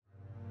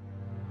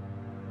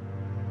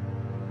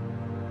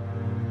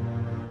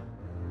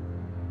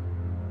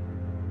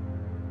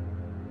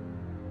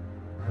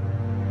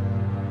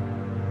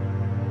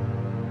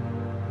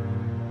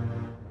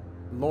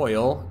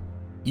Loyal,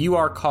 you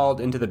are called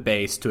into the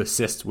base to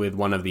assist with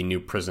one of the new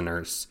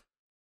prisoners.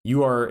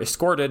 You are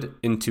escorted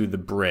into the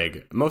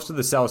brig. Most of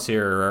the cells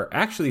here are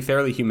actually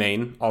fairly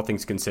humane, all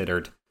things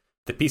considered.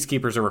 The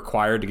peacekeepers are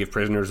required to give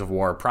prisoners of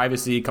war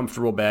privacy,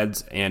 comfortable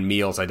beds, and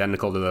meals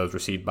identical to those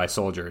received by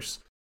soldiers.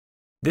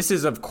 This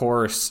is, of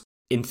course,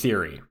 in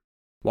theory.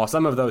 While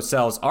some of those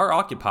cells are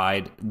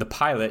occupied, the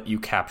pilot you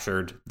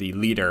captured, the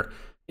leader,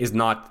 is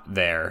not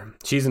there.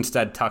 She's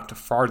instead tucked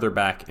farther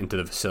back into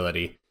the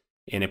facility,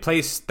 in a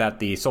place that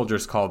the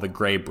soldiers call the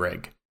Grey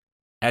Brig.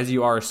 As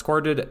you are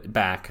escorted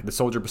back, the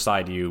soldier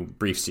beside you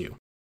briefs you.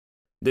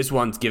 This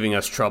one's giving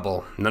us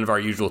trouble. None of our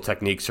usual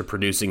techniques are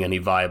producing any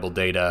viable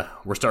data.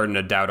 We're starting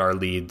to doubt our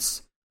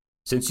leads.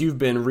 Since you've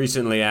been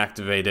recently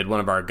activated,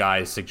 one of our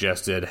guys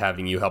suggested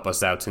having you help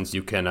us out since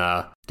you can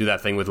do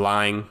that thing with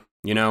lying,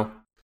 you know?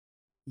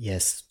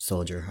 Yes,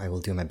 soldier, I will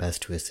do my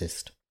best to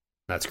assist.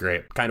 That's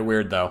great. Kind of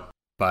weird, though,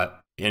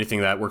 but anything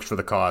that works for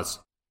the cause.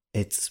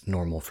 It's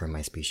normal for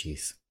my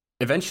species.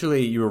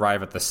 Eventually, you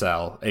arrive at the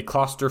cell, a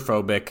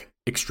claustrophobic,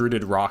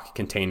 extruded rock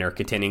container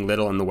containing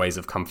little in the ways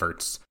of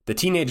comforts. The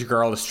teenage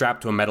girl is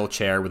strapped to a metal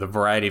chair with a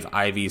variety of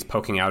IVs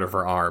poking out of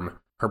her arm.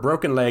 Her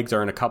broken legs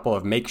are in a couple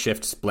of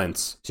makeshift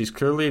splints. She's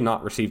clearly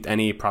not received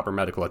any proper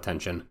medical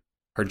attention.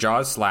 Her jaw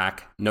is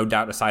slack, no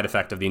doubt a side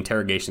effect of the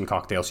interrogation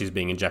cocktail she's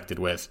being injected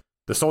with.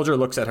 The soldier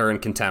looks at her in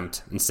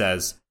contempt and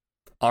says,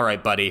 "All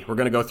right, buddy, we're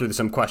going to go through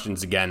some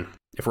questions again.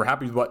 If we're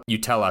happy with what you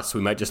tell us,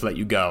 we might just let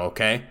you go,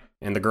 okay?"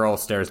 And the girl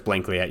stares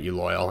blankly at you,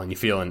 Loyal, and you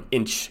feel an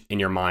inch in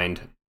your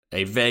mind.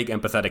 A vague,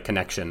 empathetic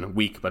connection,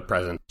 weak but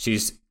present.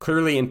 She's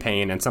clearly in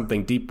pain, and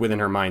something deep within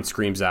her mind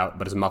screams out,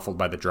 but is muffled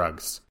by the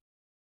drugs.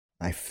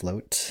 I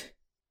float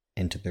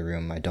into the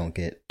room. I don't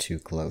get too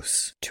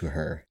close to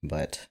her,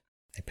 but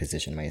I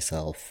position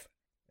myself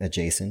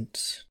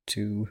adjacent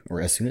to,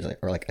 or as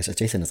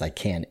adjacent as I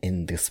can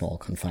in the small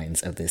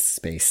confines of this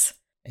space,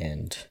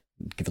 and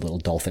give a little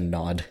dolphin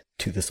nod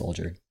to the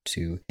soldier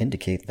to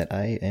indicate that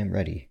I am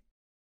ready.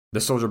 The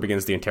soldier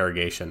begins the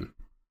interrogation.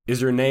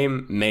 "Is your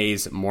name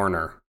Maze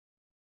Mourner?"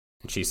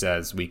 And she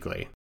says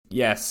weakly,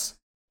 "Yes."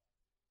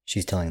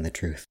 She's telling the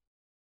truth.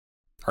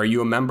 "Are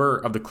you a member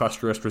of the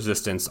clusterist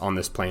resistance on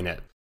this planet?"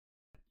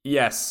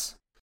 "Yes."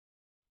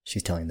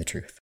 She's telling the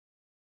truth.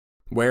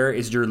 "Where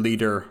is your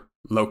leader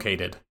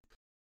located?"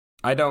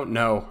 "I don't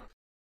know."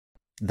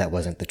 That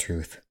wasn't the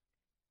truth.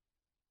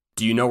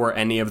 "Do you know where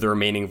any of the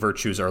remaining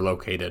virtues are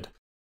located?"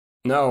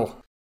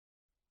 "No."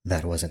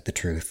 That wasn't the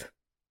truth.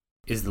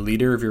 "Is the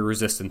leader of your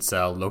resistance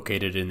cell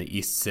located in the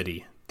East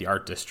City, the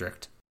art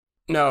district?"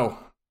 "No."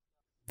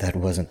 That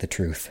wasn't the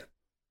truth.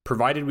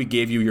 "Provided we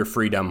gave you your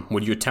freedom,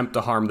 would you attempt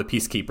to harm the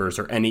peacekeepers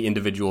or any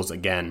individuals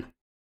again?"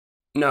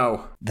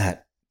 "No."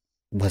 That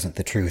wasn't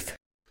the truth.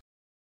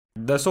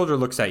 The soldier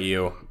looks at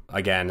you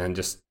again and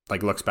just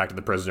looks back to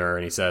the prisoner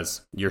and he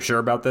says, "You're sure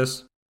about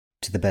this?"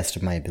 To the best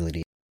of my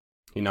ability.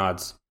 He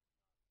nods.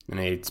 And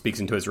he speaks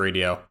into his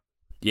radio.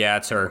 "Yeah,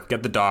 it's her.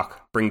 Get the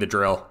doc. Bring the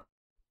drill."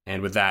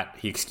 And with that,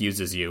 he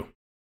excuses you.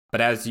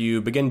 But as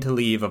you begin to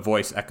leave, a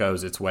voice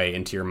echoes its way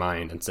into your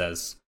mind and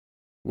says,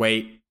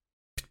 "Wait,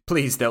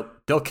 please,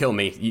 they'll kill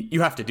me.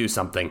 You have to do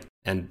something."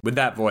 And with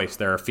that voice,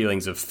 there are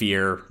feelings of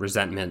fear,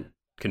 resentment,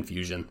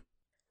 confusion.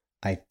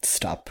 I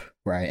stop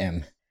where I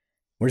am.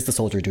 What is the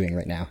soldier doing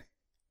right now?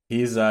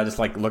 He's just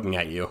looking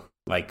at you.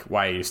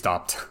 Why are you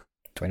stopped?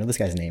 Do I know this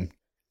guy's name?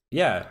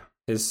 Yeah,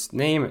 his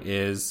name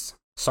is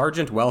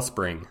Sergeant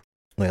Wellspring.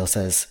 Loyal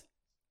says,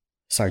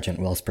 "Sergeant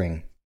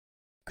Wellspring,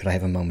 could I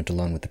have a moment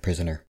alone with the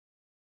prisoner?"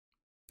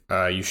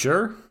 You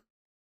sure?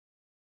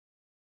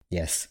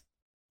 Yes.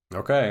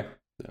 Okay,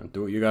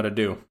 do what you gotta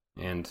do.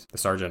 And the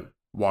sergeant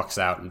walks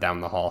out and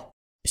down the hall.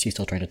 Is she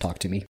still trying to talk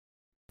to me?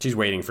 She's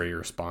waiting for your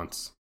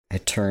response. I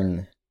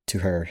turn to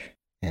her,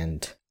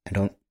 and I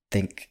don't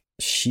think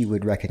she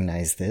would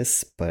recognize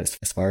this, but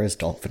as far as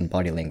dolphin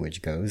body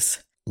language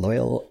goes,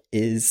 Loyal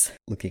is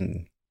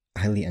looking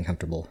highly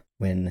uncomfortable.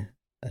 When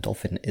a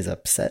dolphin is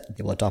upset,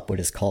 they will adopt what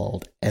is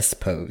called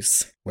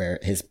S-pose, where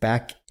his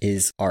back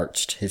is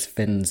arched, his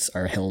fins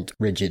are held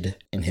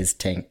rigid in his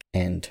tank,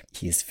 and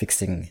he's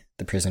fixing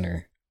the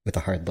prisoner with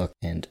a hard look.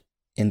 And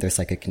in their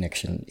psychic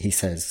connection, he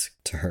says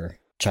to her,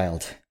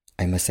 "Child,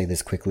 I must say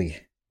this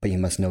quickly, but you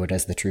must know it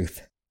as the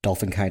truth.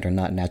 Dolphin kind are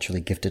not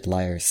naturally gifted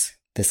liars.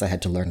 This I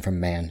had to learn from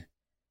man.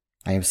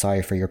 I am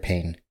sorry for your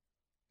pain.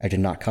 I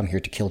did not come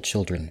here to kill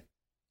children.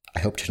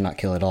 I hoped to not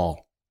kill at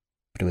all,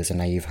 but it was a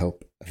naive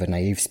hope of a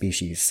naive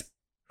species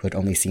who had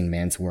only seen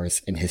man's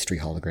wars in history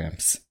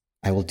holograms.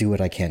 I will do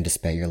what I can to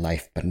spare your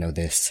life, but know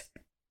this.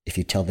 If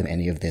you tell them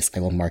any of this,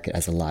 I will mark it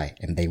as a lie,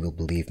 and they will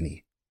believe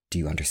me. Do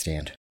you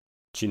understand?"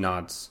 She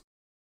nods.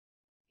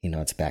 He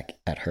nods back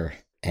at her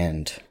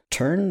and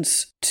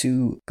turns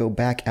to go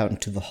back out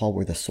into the hall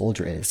where the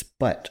soldier is,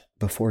 but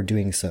before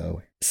doing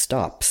so,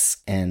 stops,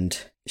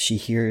 and she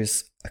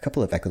hears a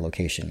couple of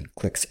echolocation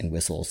clicks and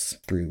whistles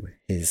through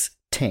his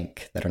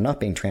tank that are not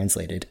being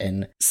translated,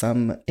 and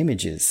some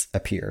images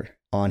appear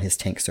on his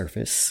tank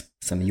surface,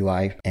 some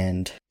UI,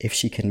 and if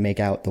she can make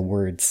out the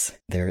words,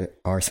 there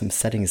are some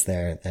settings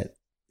there that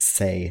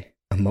say,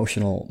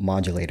 emotional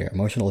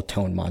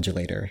tone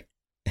modulator.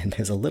 And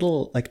there's a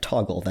little like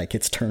toggle that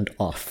gets turned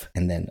off,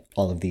 and then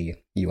all of the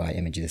UI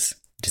images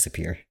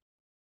disappear.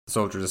 The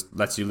soldier just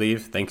lets you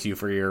leave, thanks you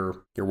for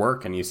your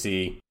work, and you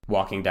see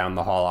walking down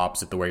the hall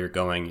opposite the way you're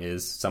going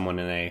is someone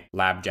in a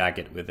lab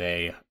jacket with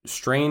a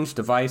strange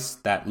device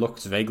that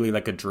looks vaguely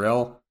like a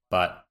drill,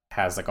 but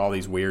has like all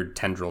these weird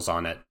tendrils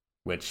on it,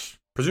 which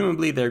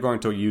presumably they're going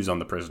to use on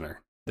the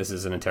prisoner. This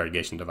is an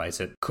interrogation device.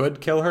 It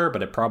could kill her,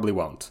 but it probably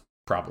won't.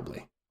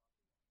 Probably.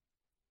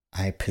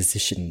 I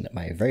position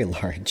my very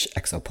large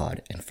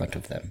exopod in front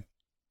of them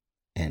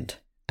and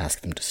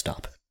ask them to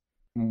stop.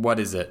 What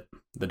is it?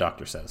 The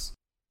doctor says.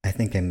 I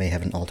think I may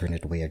have an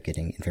alternate way of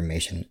getting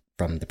information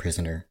from the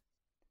prisoner.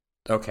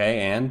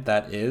 Okay, and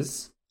that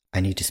is? I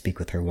need to speak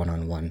with her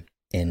one-on-one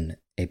in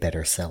a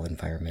better cell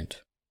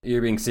environment.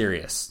 You're being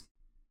serious?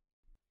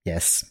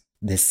 Yes,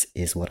 this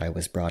is what I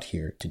was brought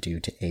here to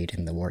do to aid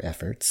in the war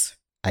efforts.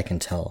 I can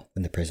tell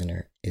when the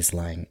prisoner is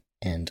lying,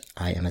 and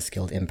I am a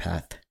skilled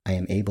empath. I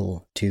am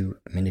able to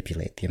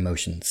manipulate the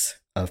emotions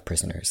of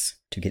prisoners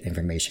to get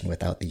information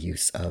without the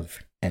use of,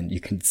 and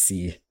you can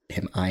see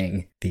him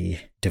eyeing the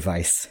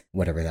device,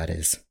 whatever that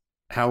is.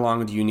 How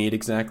long do you need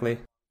exactly?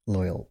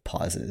 Loyal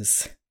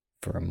pauses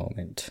for a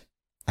moment.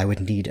 I would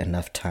need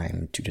enough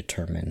time to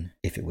determine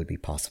if it would be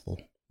possible,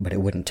 but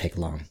it wouldn't take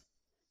long.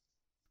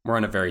 We're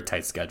on a very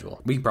tight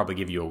schedule. We could probably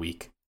give you a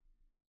week.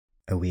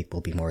 A week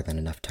will be more than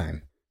enough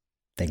time.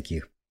 Thank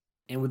you.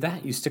 And with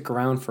that, you stick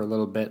around for a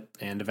little bit,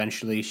 and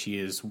eventually she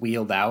is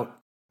wheeled out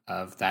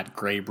of that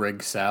gray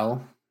brig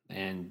cell,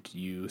 and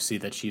you see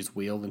that she's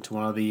wheeled into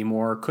one of the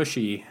more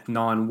cushy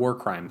non-war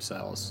crime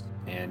cells.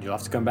 And you'll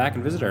have to come back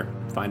and visit her,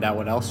 find out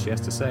what else she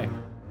has to say.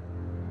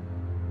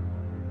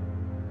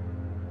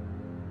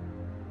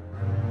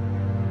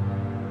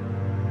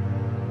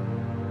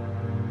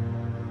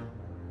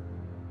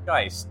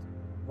 Geist,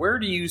 where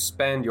do you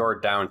spend your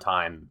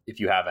downtime, if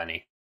you have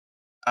any?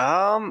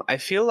 I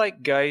feel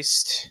like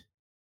Geist,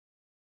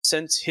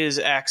 since his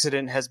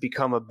accident, has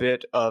become a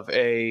bit of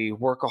a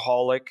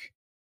workaholic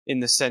in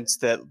the sense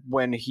that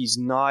when he's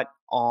not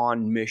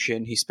on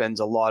mission, he spends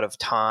a lot of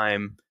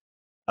time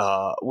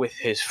with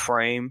his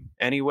frame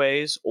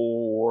anyways,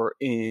 or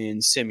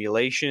in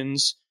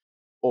simulations,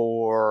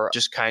 or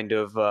just kind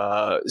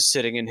of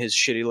sitting in his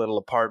shitty little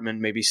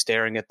apartment, maybe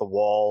staring at the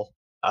wall.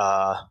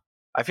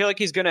 I feel like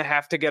he's going to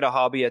have to get a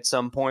hobby at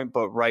some point,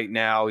 but right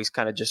now he's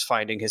kind of just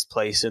finding his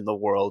place in the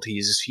world.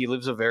 He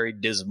lives a very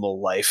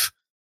dismal life.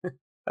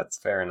 That's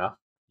fair enough.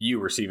 You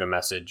receive a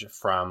message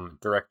from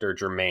Director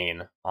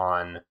Germain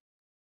on,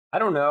 I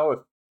don't know if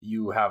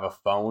you have a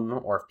phone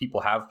or if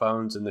people have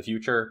phones in the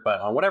future, but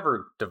on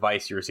whatever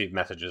device you receive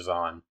messages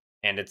on.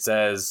 And it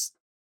says,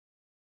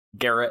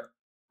 Garrett,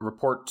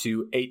 report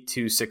to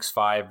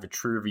 8265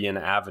 Vitruvian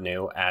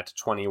Avenue at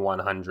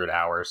 2100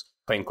 hours,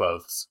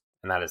 plainclothes.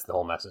 And that is the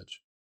whole message.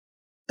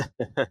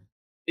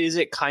 Is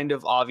it kind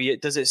of obvious?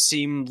 Does it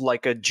seem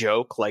like a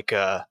joke? Like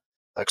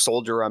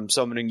soldier, I'm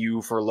summoning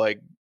you for like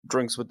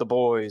drinks with the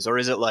boys? Or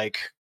is it like,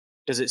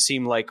 does it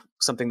seem like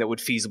something that would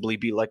feasibly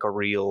be like a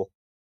real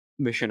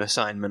mission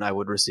assignment I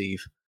would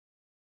receive?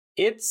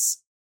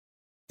 It's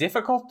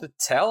difficult to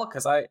tell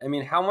because I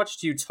mean, how much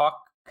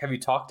have you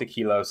talked to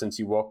Kilo since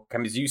you woke?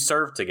 Because you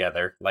served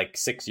together like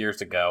 6 years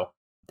ago.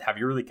 Have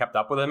you really kept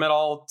up with him at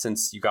all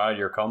since you got out of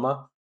your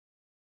coma?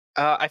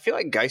 I feel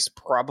like Geist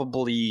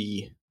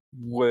probably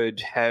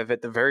would have,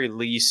 at the very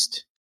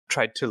least,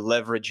 tried to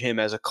leverage him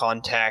as a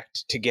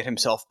contact to get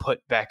himself put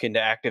back into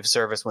active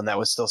service when that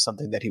was still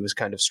something that he was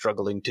kind of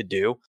struggling to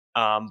do.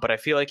 But I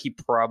feel like he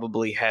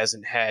probably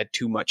hasn't had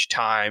too much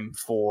time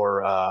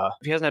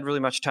he hasn't had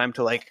really much time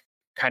to like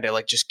kind of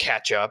like just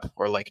catch up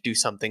or like do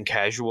something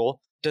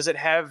casual. Does it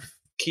have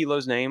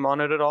Kilo's name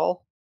on it at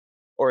all?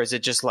 Or is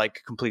it just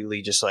like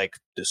completely just like,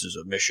 this is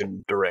a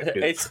mission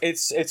directive?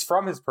 It's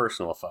from his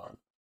personal phone,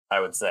 I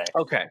would say.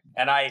 Okay.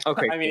 And I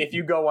mean, if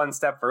you go one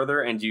step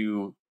further and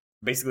you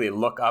basically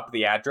look up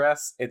the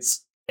address,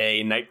 it's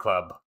a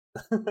nightclub.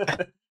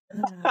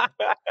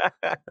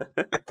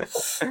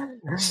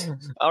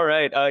 All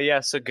right. Yeah.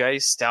 So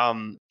Geist,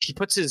 he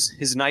puts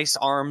his nice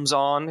arms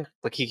on,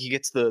 like he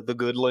gets the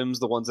good limbs,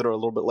 the ones that are a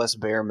little bit less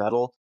bare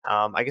metal.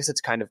 I guess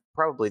it's kind of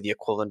probably the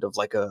equivalent of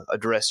like a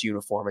dress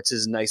uniform. It's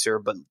his nicer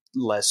but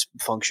less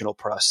functional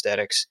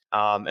prosthetics.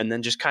 And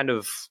then just kind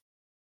of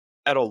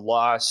at a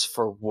loss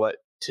for what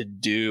to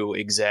do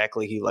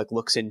exactly, he like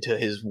looks into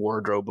his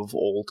wardrobe of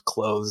old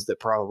clothes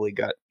that probably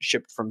got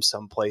shipped from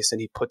someplace,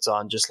 and he puts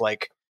on just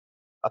like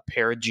a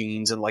pair of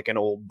jeans and like an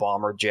old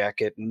bomber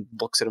jacket and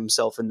looks at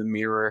himself in the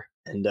mirror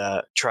and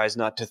tries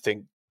not to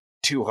think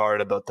too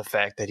hard about the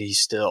fact that he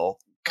still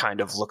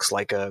kind of looks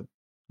like a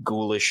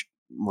ghoulish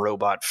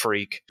robot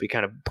freak. He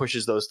kind of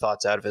pushes those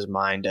thoughts out of his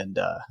mind and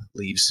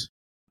leaves.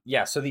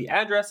 Yeah, so the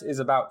address is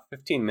about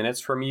 15 minutes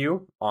from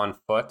you on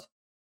foot.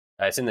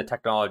 It's in the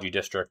technology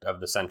district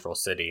of the central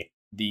city.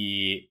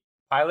 The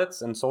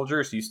pilots and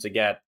soldiers used to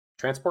get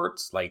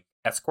transports, like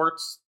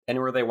escorts,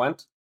 anywhere they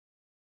went.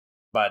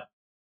 But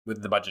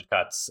with the budget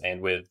cuts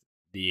and with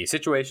The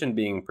situation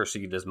being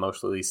perceived as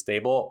mostly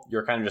stable,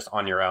 you're kind of just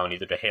on your own,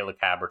 either to hail a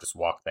cab or just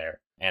walk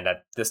there. And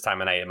at this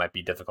time of night, it might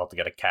be difficult to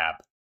get a cab.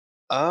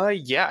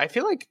 Yeah, I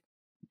feel like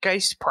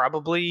Geist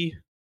probably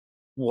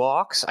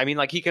walks. I mean,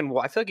 like I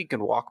feel like he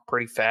can walk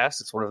pretty fast.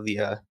 It's one of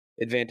the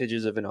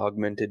advantages of an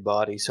augmented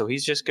body. So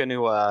he's just going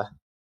to,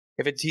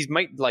 he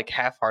might like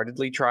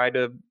half-heartedly try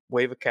to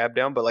wave a cab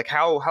down. But like,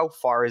 how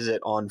far is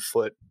it on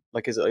foot?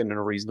 Like, is it in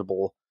a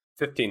reasonable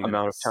 15 amount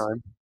minutes. of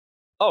time?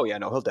 Oh yeah,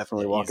 no, he'll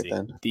definitely walk Easy. it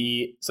then.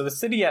 So the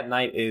city at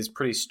night is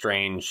pretty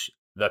strange.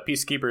 The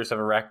peacekeepers have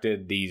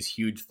erected these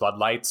huge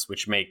floodlights,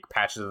 which make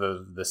patches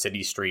of the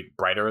city street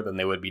brighter than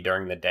they would be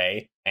during the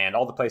day. And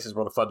all the places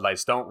where the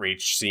floodlights don't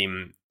reach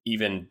seem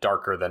even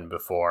darker than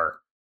before.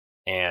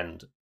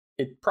 And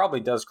it probably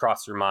does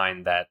cross your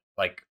mind that,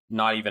 like,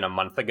 not even a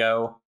month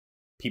ago,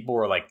 people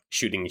were, like,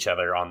 shooting each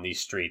other on these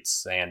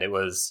streets. And it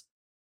was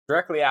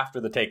directly after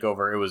the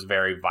takeover, it was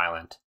very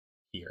violent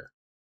here.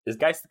 Is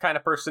Geist the kind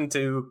of person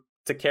to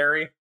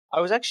carry? I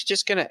was actually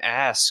just gonna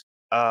ask,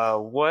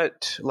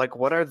 what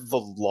are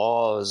the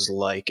laws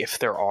like, if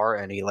there are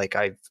any? Like,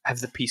 have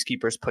the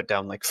peacekeepers put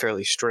down like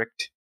fairly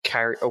strict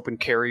open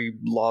carry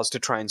laws to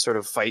try and sort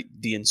of fight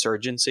the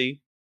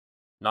insurgency?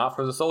 Not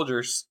for the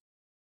soldiers.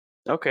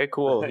 Okay,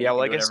 cool. Yeah,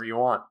 well, I guess whatever you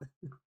want.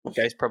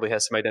 Geist probably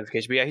has some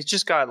identification, but yeah, he's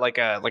just got like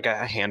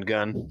a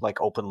handgun,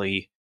 like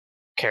openly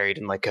carried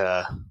in like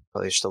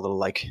probably just a little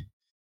like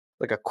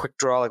a quick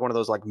draw, like one of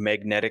those like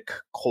magnetic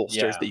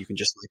holsters that you can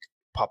just like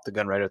pop the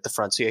gun right at the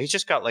front. So yeah, he's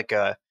just got like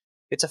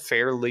it's a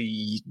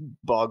fairly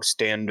bog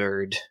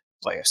standard,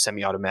 like a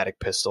semi-automatic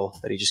pistol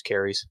that he just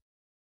carries.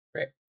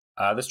 Great.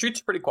 The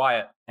street's pretty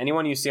quiet.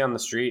 Anyone you see on the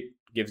street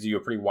gives you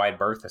a pretty wide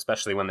berth,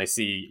 especially when they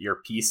see your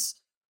piece.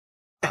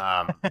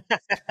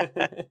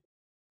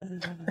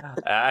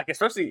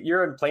 Especially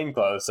you're in plain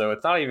clothes, so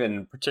it's not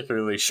even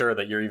particularly sure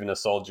that you're even a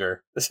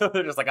soldier. So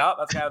they're just like, oh,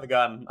 that's the guy with the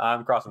gun.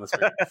 I'm crossing the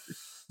street.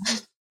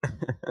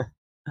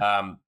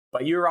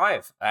 But you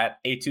arrive at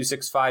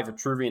 8265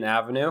 Vitruvian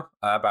Avenue,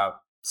 about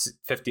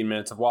 15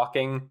 minutes of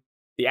walking.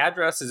 The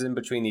address is in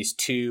between these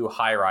two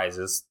high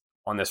rises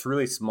on this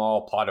really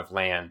small plot of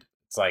land.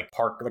 It's like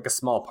a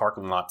small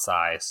parking lot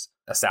size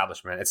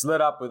establishment. It's lit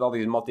up with all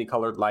these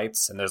multicolored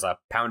lights, and there's a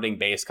pounding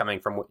bass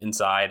coming from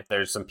inside.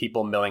 There's some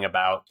people milling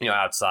about,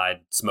 outside,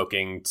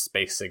 smoking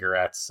space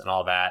cigarettes and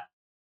all that.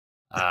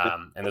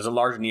 And there's a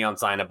large neon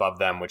sign above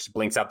them, which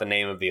blinks out the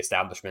name of the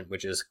establishment,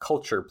 which is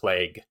Culture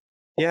Plague.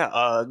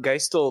 Yeah,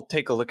 Geist will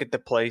take a look at the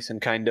place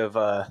and kind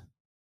of,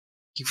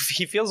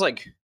 he feels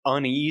like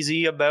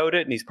uneasy about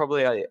it, and he's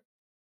probably a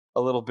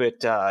little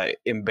bit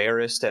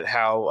embarrassed at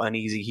how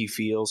uneasy he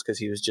feels, because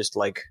he was just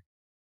like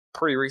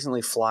pretty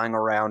recently flying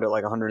around at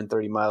like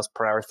 130 miles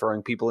per hour,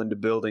 throwing people into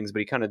buildings, but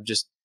he kind of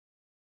just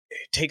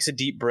takes a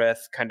deep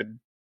breath, kind of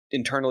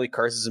internally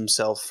curses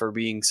himself for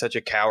being such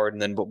a coward,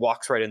 and then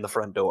walks right in the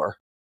front door.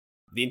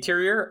 The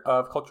interior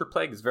of Culture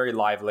Plague is very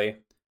lively.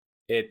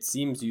 It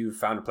seems you've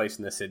found a place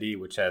in the city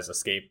which has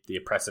escaped the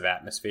oppressive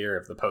atmosphere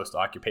of the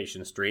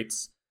post-occupation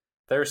streets.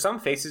 There are some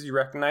faces you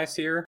recognize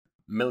here,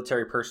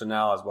 military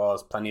personnel as well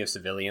as plenty of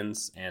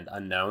civilians and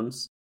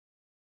unknowns.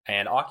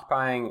 And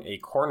occupying a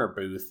corner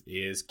booth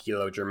is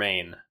Kilo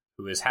Germain,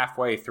 who is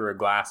halfway through a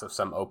glass of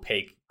some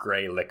opaque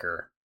gray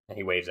liquor, and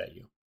he waves at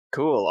you.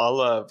 Cool.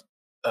 I'll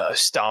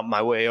stomp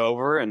my way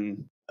over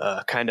and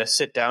kind of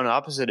sit down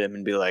opposite him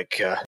and be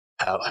like,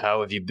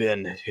 how have you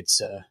been?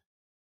 It's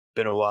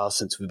been a while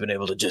since we've been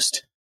able to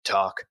just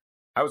talk.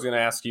 I was going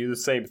to ask you the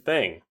same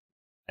thing.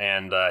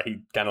 And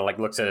he kind of like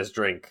looks at his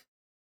drink.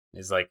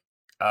 He's like,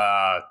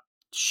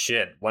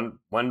 shit, when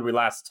did we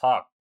last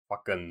talk?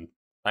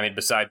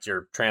 Besides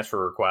your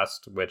transfer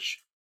request,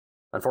 which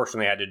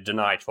unfortunately I had to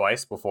deny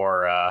twice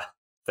before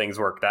things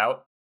worked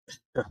out.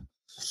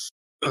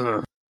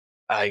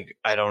 I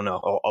don't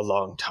know, a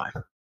long time.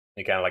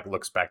 He kind of like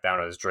looks back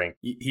down at his drink.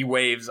 He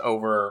waves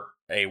over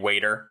a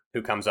waiter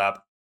who comes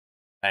up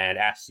and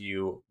asks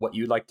you what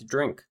you'd like to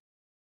drink.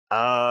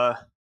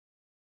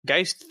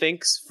 Geist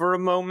thinks for a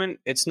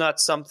moment. It's not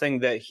something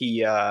that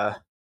he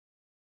hasn't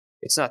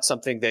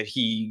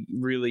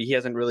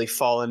really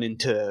fallen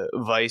into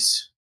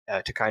vice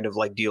to kind of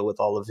like deal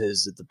with all of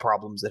the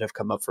problems that have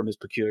come up from his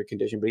peculiar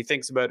condition. But he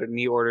thinks about it and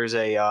he orders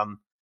a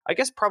I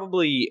guess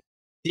probably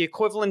the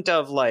equivalent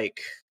of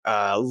like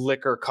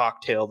liquor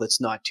cocktail that's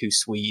not too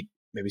sweet.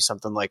 Maybe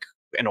something like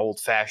an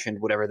old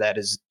fashioned, whatever that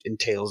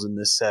entails in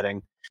this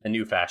setting. A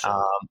new fashioned.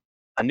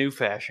 A new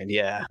fashioned,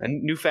 yeah. A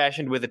new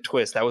fashioned with a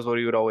twist. That was what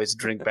he would always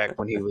drink back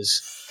when he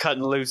was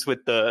cutting loose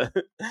with the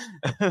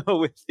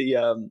what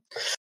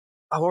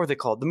were they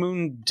called? The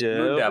Moon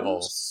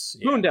Devils.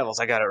 Yeah. Moon Devils.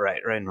 I got it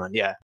right. Right and run.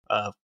 Yeah.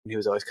 He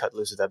was always cutting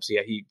loose with them. So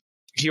yeah,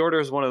 he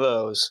orders one of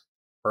those.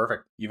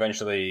 Perfect.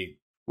 Eventually,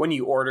 when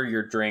you order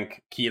your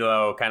drink,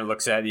 Kilo kind of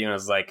looks at you and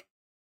is like,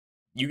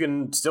 "You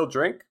can still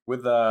drink?"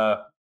 With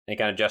any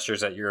kind of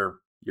gestures at your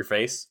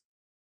face.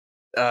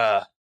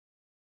 I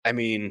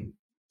mean,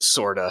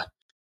 sorta.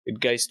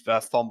 Geist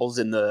fumbles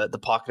in the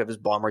pocket of his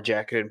bomber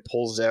jacket and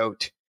pulls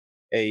out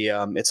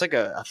it's like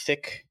a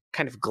thick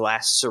kind of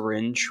glass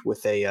syringe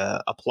with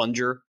a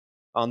plunger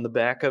on the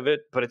back of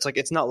it, but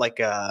it's not like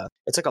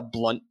it's like a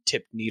blunt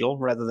tipped needle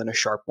rather than a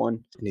sharp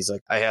one. And he's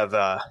like, I have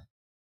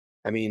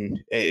I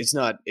mean, it's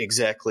not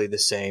exactly the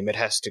same. It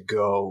has to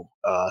go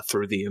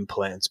through the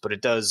implants, but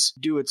it does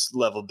do its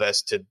level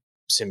best to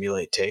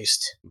simulate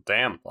taste.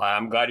 Damn,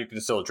 I'm glad you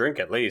can still drink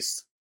at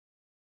least.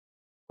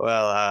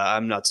 Well,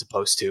 I'm not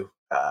supposed to.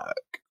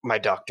 My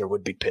doctor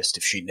would be pissed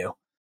if she knew.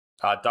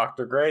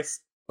 Dr.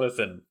 Grace,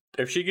 listen,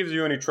 if she gives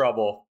you any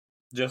trouble,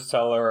 just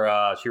tell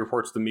her she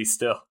reports to me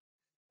still.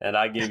 And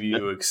I give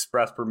you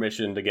express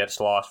permission to get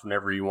sloshed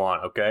whenever you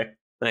want, okay?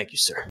 Thank you,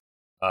 sir.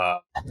 I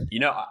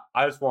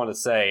just want to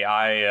say,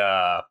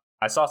 I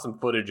saw some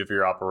footage of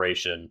your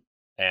operation,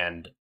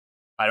 and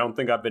I don't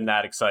think I've been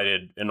that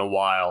excited in a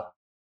while.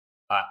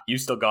 You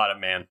still got it,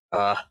 man.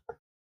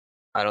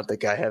 I don't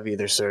think I have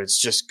either, sir. It's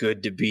just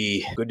good to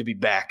be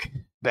back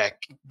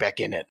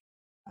in it.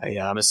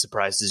 I'm as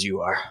surprised as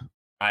you are.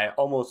 I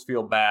almost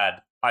feel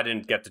bad. I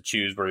didn't get to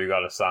choose where you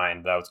got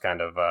assigned. That was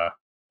kind of,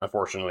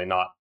 unfortunately,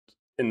 not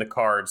in the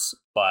cards.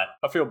 But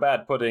I feel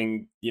bad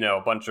putting,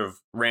 a bunch of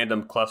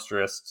random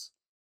clusterists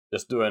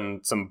just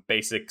doing some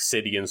basic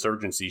city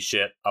insurgency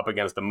shit up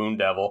against the Moon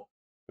Devil.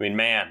 I mean,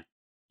 man,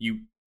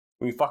 when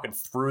you fucking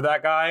threw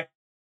that guy,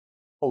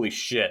 holy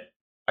shit.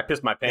 I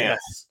pissed my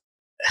pants.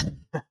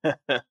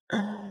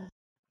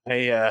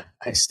 Yeah.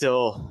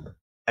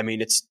 I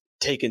mean, it's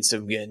taken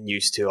some getting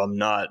used to. I'm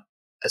not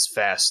as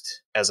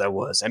fast as I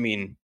was. I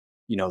mean,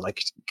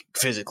 like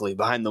physically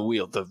behind the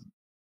wheel, the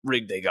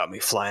rig they got me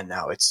flying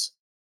now, it's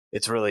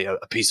really a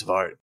piece of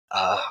art.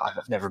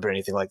 I've never been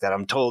anything like that.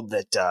 I'm told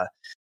that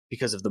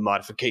because of the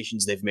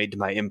modifications they've made to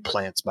my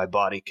implants, my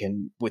body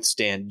can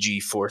withstand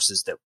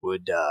G-forces that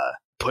would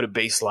put a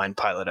baseline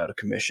pilot out of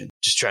commission.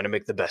 Just trying to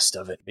make the best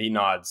of it. He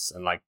nods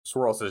and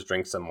swirls his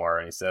drink some more,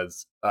 and he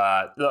says,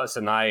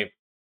 listen, I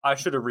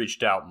should have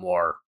reached out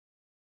more.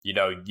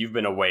 You've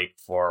been awake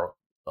for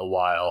a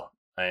while,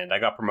 and I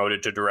got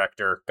promoted to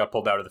director, got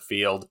pulled out of the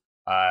field.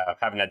 I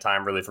haven't had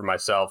time really for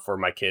myself or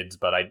my kids,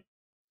 but I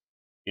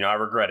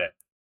regret it.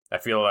 I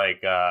feel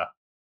like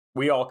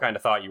we all kind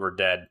of thought you were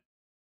dead,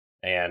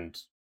 and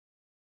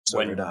so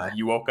when did I.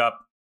 You woke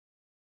up,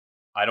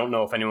 I don't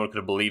know if anyone could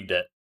have believed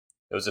it.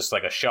 It was just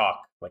like a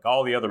shock. Like,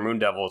 all the other Moon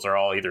Devils are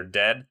all either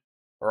dead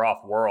or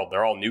off-world.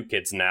 They're all new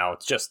kids now.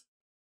 It's just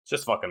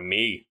fucking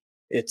me.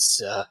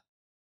 It's,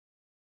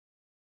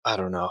 I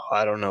don't know.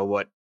 I don't know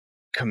what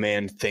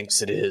Command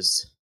thinks it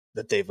is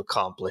that they've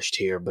accomplished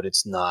here, but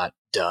it's not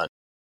done.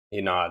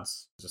 He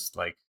nods, just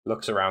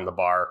looks around the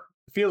bar.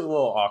 It feels a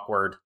little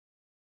awkward.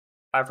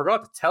 I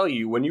forgot to tell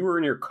you, when you were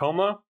in your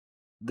coma,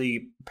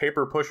 the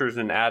paper pushers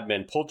and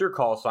admin pulled your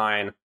call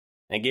sign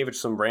and gave it to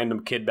some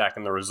random kid back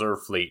in the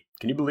reserve fleet.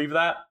 Can you believe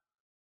that?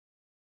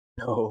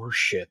 Oh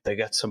shit, they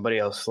got somebody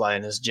else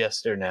flying as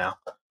jester now.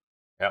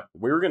 Yeah,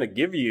 we were going to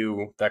give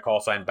you that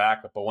call sign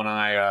back, but when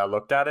I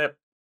looked at it,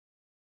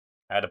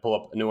 I had to pull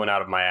up a new one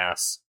out of my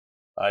ass.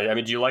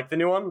 Do you like the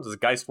new one? Does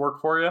Geist work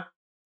for you?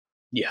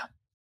 Yeah.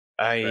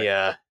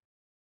 I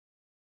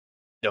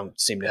don't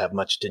seem to have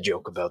much to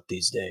joke about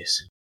these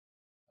days.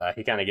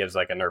 He kind of gives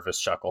a nervous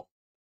chuckle.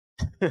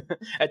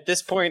 At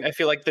this point, I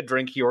feel like the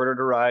drink he ordered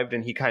arrived,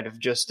 and he kind of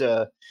just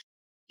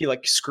he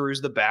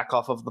screws the back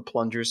off of the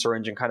plunger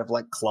syringe and kind of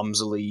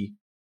clumsily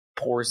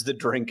pours the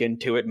drink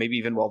into it, maybe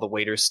even while the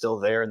waiter's still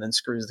there, and then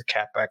screws the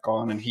cap back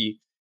on, and he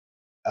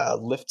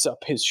lifts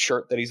up his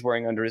shirt that he's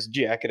wearing under his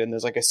jacket, and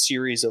there's a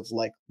series of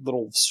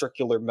little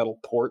circular metal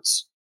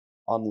ports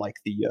on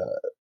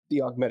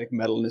the augmetic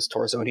metal in his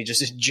torso, and he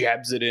just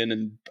jabs it in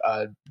and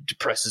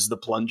depresses the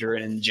plunger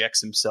and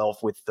injects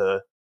himself with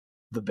the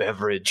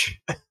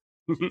beverage.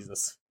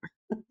 Jesus.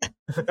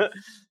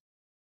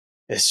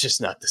 It's just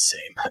not the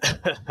same.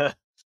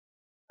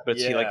 But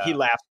he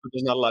laughs, but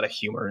there's not a lot of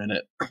humor in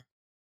it.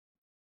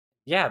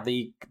 Yeah,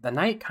 the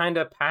night kind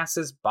of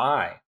passes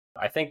by.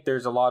 I think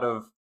there's a lot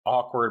of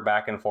awkward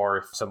back and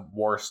forth, some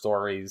war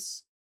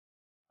stories.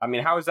 I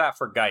mean, how is that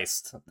for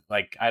Geist?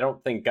 I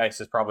don't think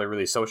Geist is probably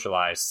really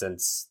socialized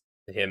since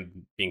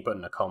him being put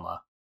in a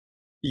coma.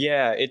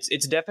 Yeah,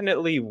 it's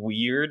definitely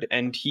weird,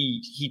 and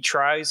he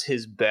tries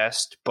his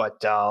best,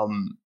 but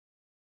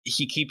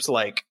he keeps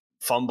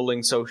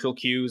fumbling social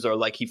cues, or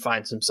he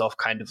finds himself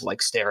kind of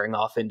staring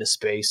off into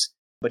space.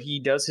 But he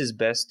does his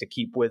best to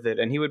keep with it,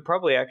 and he would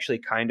probably actually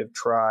kind of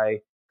try,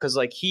 because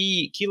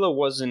Kilo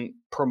wasn't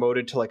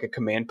promoted to a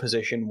command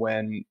position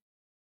when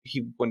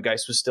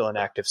Geist was still in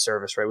active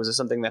service, right? Was it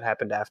something that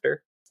happened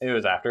after? It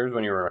was after,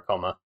 when you were in a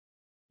coma.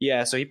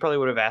 Yeah, so he probably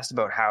would have asked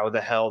about how the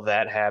hell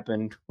that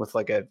happened, with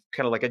a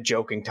kind of a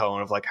joking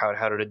tone of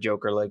how did a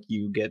Joker like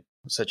you get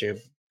such a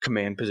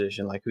command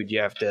position? Who'd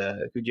you have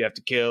to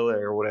kill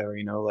or whatever,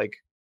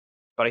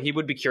 But he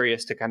would be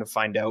curious to kind of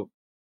find out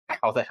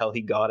how the hell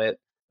he got it.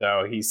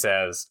 So he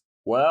says,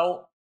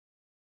 well,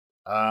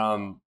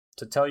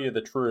 to tell you the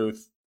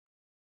truth,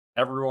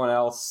 everyone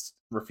else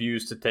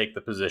refused to take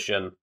the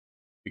position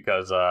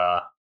because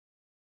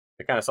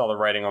they kind of saw the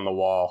writing on the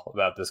wall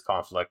about this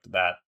conflict,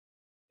 that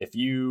if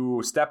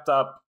you stepped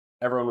up,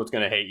 everyone was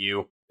going to hate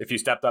you. If you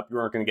stepped up, you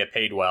weren't going to get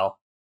paid well.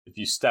 If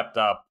you stepped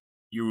up,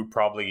 you would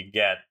probably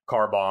get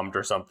car bombed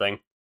or something.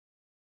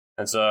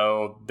 And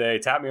so they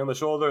tapped me on the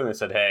shoulder and they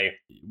said, hey,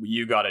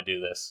 you got to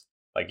do this.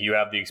 Like, you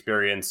have the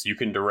experience, you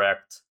can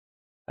direct.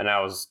 And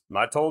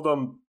I told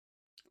them,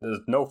 there's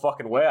no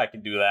fucking way I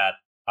can do that.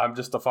 I'm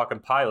just a fucking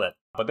pilot.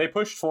 But they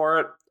pushed for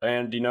it,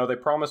 and, they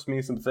promised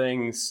me some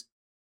things.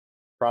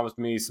 Promised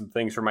me some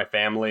things for my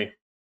family.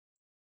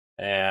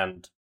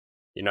 And,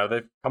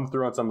 they've come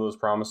through on some of those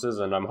promises,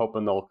 and I'm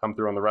hoping they'll come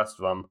through on the rest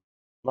of them.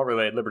 I'm not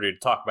really at liberty to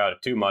talk about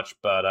it too much,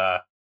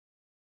 but,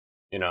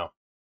 he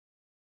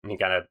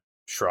kind of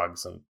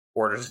shrugs and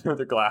orders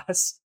another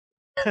glass.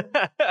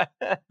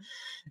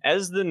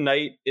 As the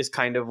night is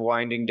kind of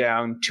winding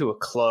down to a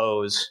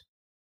close,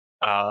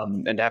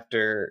 and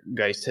after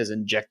Geist has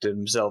injected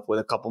himself with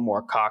a couple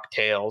more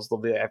cocktails,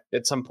 there'll be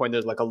at some point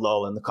there's like a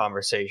lull in the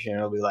conversation.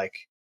 It'll be like,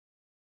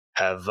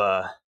 have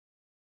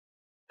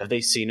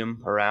they seen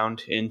him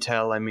around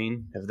Intel? I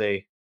mean, do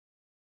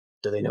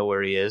they know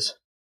where he is?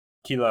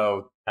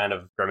 Kilo kind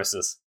of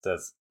grimaces,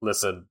 says,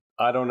 listen,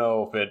 I don't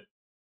know if it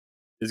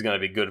is going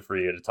to be good for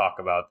you to talk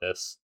about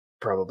this.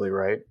 Probably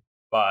right.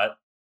 But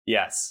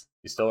yes,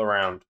 he's still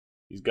around.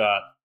 He's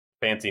got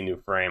fancy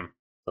new frame,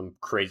 some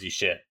crazy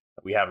shit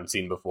that we haven't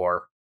seen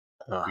before.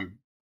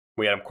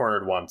 We had him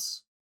cornered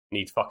once, and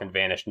he fucking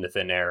vanished into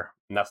thin air.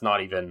 And that's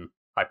not even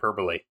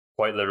hyperbole.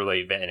 Quite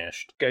literally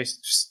vanished.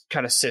 Geist just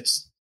kind of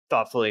sits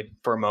thoughtfully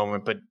for a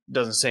moment, but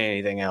doesn't say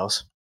anything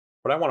else.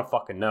 What I want to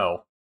fucking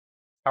know,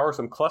 how are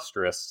some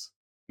clusterists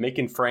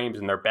making frames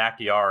in their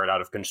backyard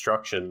out of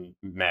construction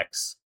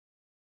mechs?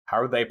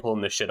 How are they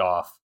pulling this shit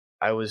off?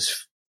 I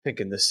was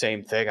thinking the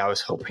same thing. I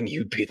was hoping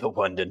you'd be the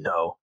one to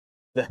know.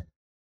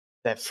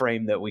 That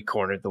frame that we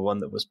cornered, the one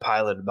that was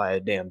piloted by a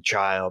damn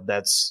child,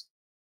 that's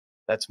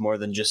more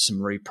than just some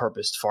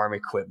repurposed farm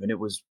equipment. It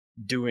was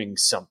doing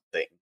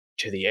something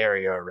to the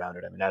area around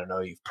it. I mean, I don't know,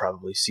 you've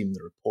probably seen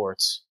the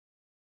reports.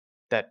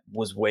 That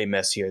was way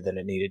messier than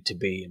it needed to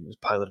be, and was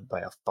piloted by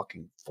a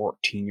fucking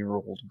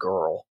 14-year-old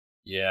girl.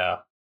 Yeah.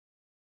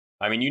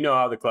 I mean, you know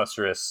how the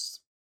clusterists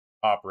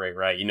operate,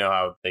 right? You know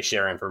how they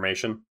share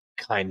information?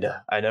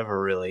 Kinda. I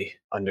never really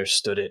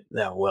understood it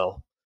that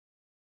well.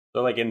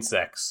 They're like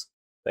insects.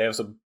 They have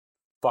some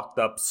fucked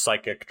up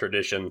psychic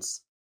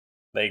traditions.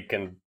 They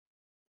can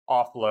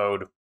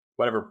offload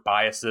whatever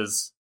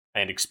biases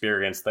and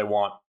experience they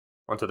want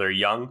onto their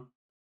young.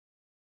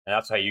 And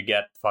that's how you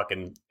get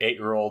fucking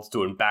 8-year-olds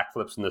doing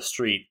backflips in the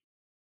street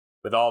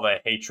with all the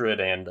hatred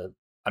and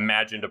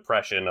imagined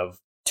oppression of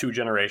 2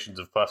 generations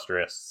of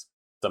clusterists.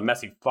 It's a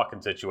messy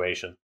fucking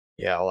situation.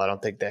 Yeah, well, I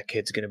don't think that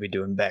kid's going to be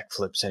doing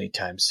backflips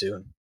anytime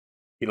soon.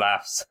 He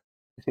laughs.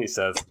 He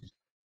says,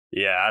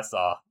 yeah, I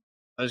saw.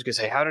 I was going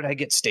to say, how did I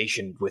get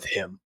stationed with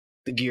him?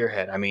 The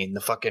gearhead, I mean, the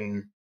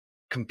fucking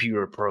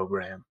computer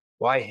program.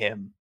 Why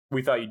him?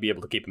 We thought you'd be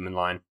able to keep him in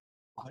line.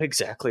 What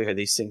exactly are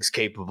these things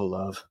capable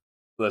of?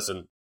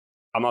 Listen,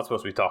 I'm not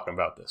supposed to be talking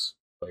about this,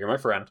 but you're my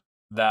friend.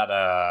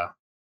 That,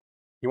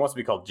 he wants to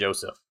be called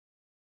Joseph.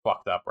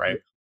 Fucked up, right?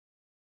 Yeah.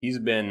 He's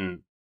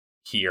been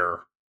here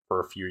for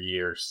a few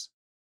years.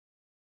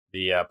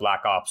 The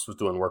Black Ops was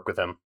doing work with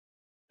him.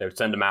 They would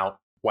send him out,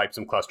 wipe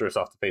some clusters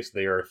off the face of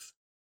the earth,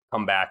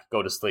 come back,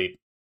 go to sleep.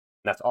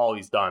 And that's all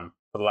he's done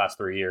for the last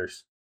 3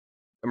 years.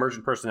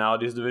 Emergent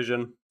Personalities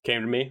Division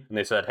came to me, and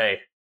they said,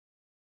 hey,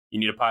 you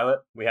need a pilot?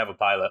 We have a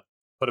pilot.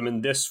 Put him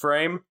in this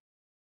frame,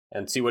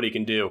 and see what he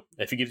can do.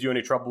 If he gives you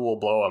any trouble, we'll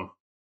blow him.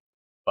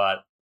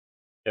 But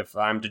if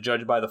I'm to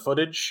judge by the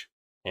footage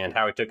and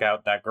how he took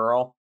out that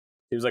girl,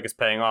 seems like it's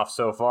paying off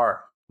so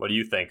far. What do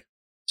you think?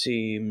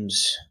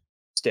 Seems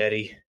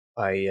steady.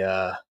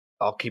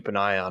 I'll keep an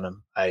eye on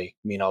him. I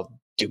mean, I'll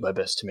do my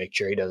best to make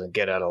sure he doesn't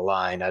get out of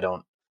line. I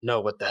don't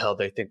know what the hell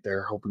they think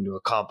they're hoping to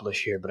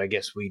accomplish here, but I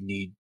guess we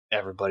need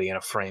everybody in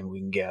a frame we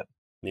can get.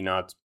 He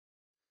nods.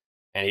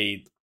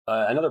 And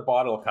another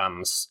bottle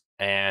comes,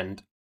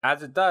 and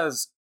as it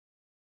does,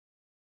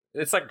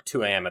 it's like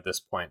 2 a.m. at this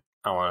point,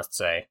 I want to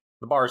say.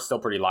 The bar is still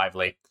pretty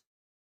lively.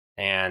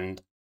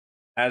 And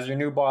as your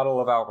new bottle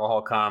of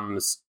alcohol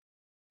comes,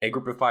 a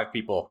group of 5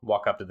 people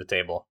walk up to the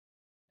table.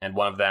 And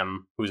one of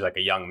them, who's like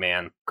a young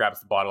man,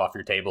 grabs the bottle off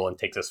your table and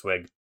takes a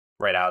swig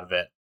right out of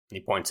it. And he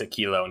points at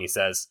Kilo and he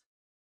says,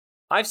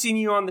 I've seen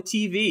you on the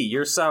TV.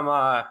 You're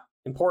some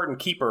important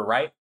keeper,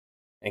 right?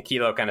 And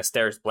Kilo kind of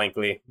stares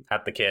blankly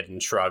at the kid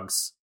and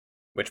shrugs,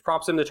 which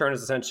prompts him to turn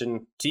his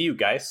attention to you,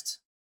 Geist.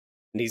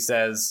 And he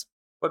says,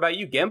 what about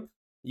you, Gimp?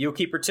 You a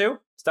keeper too?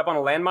 Step on a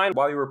landmine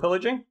while you were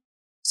pillaging?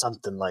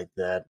 Something like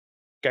that.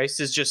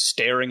 Geist is just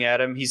staring at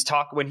him.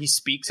 When he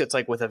speaks, it's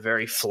like with a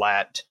very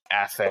flat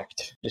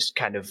affect, just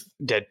kind of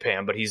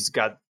deadpan, but he's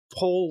got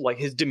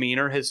his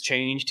demeanor has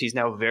changed. He's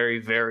now very,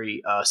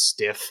 very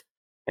stiff,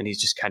 and he's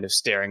just kind of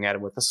staring at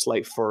him with a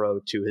slight furrow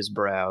to his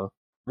brow.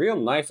 Real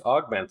nice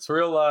augments,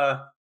 real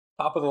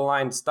top of the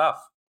line stuff.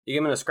 You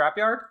give him in a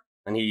scrapyard?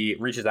 And he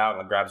reaches out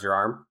and grabs your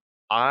arm.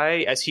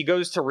 As he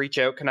goes to reach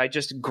out, can I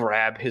just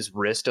grab his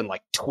wrist and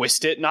like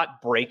twist it,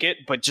 not break it,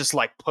 but just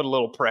like put a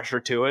little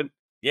pressure to it?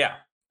 Yeah.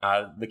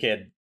 The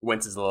kid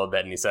winces a little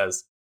bit and he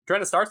says,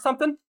 trying to start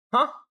something?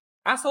 Huh?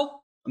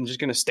 Asshole? I'm just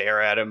going to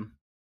stare at him.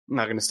 I'm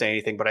not going to say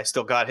anything, but I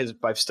still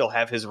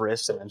have his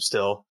wrist, and I'm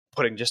still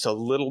putting just a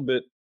little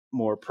bit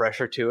more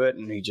pressure to it.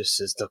 And he just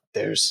says, look,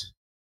 there's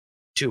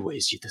two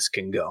ways this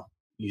can go.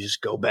 You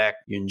just go back,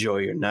 you enjoy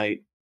your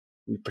night.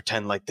 We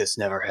pretend like this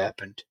never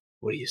happened.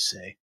 What do you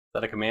say? Is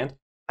that a command?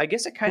 I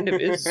guess it kind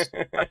of is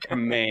a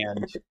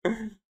command.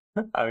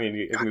 I mean,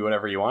 it can be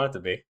whatever you want it to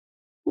be.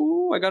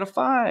 Ooh, I got a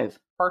 5.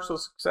 Partial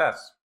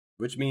success,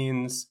 which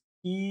means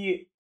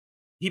he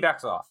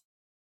backs off.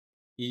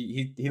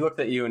 He looks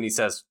at you and he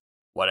says,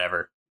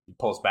 whatever. He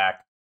pulls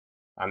back.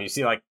 You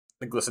see like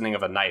the glistening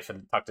of a knife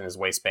tucked in his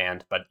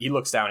waistband, but he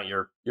looks down at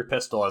your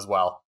pistol as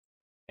well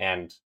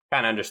and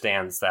kind of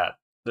understands that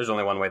there's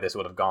only one way this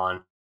would have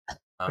gone.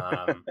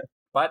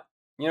 But,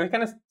 he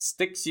kind of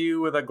sticks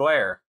you with a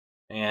glare,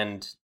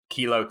 and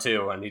Kilo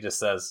too, and he just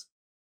says,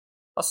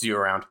 I'll see you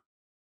around.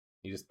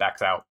 He just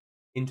backs out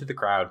into the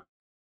crowd.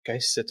 Guy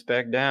sits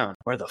back down.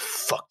 Where the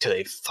fuck do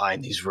they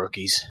find these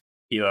rookies?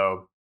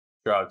 Kilo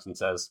shrugs and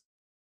says,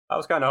 I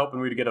was kind of hoping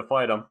we'd get to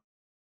fight them,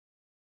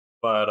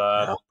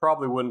 but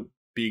probably wouldn't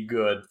be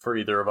good for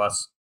either of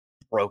us.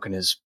 Broken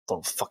his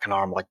little fucking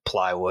arm like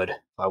plywood if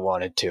I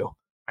wanted to.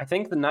 I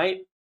think the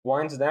night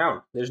winds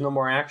down. There's no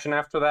more action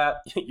after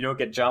that. You don't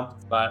get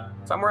jumped, but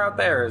somewhere out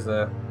there is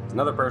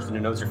another person who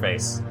knows your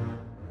face.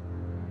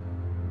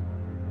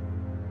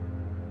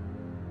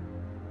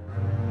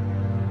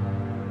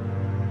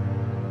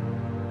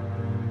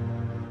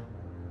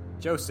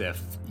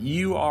 Joseph,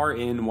 you are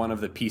in one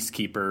of the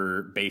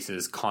Peacekeeper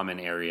base's common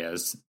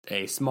areas,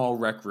 a small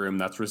rec room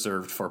that's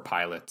reserved for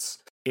pilots.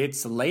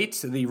 It's late,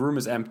 the room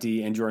is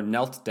empty, and you're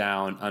knelt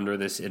down under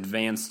this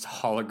advanced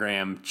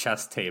hologram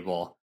chess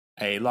table,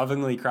 a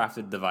lovingly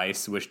crafted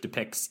device which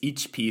depicts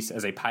each piece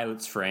as a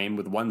pilot's frame,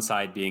 with one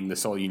side being the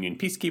Sol Union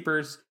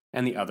Peacekeepers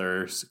and the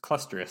others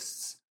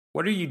clusterists.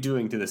 What are you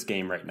doing to this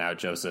game right now,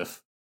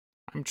 Joseph?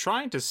 I'm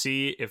trying to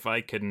see if I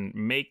can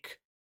make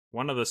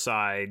one of the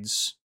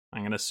sides,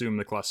 I'm going to assume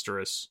the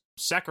clusterists,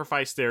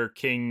 sacrifice their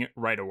king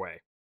right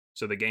away,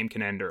 so the game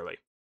can end early.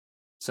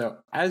 So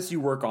as you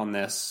work on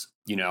this,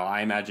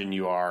 I imagine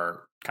you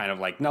are kind of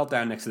like knelt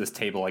down next to this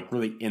table, like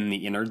really in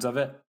the innards of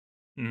it.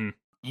 Mm-hmm.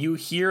 You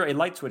hear a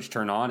light switch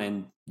turn on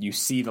and you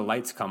see the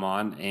lights come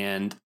on,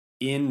 and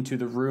into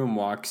the room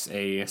walks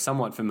a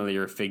somewhat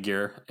familiar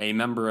figure, a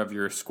member of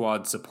your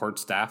squad support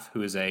staff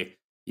who is a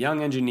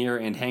young engineer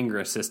and hangar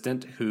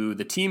assistant who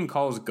the team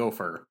calls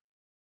Gopher.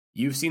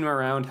 You've seen him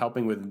around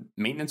helping with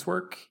maintenance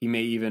work. He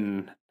may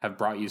even have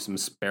brought you some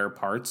spare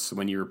parts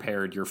when you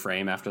repaired your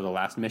frame after the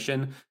last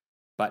mission.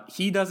 But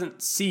he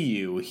doesn't see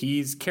you.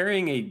 He's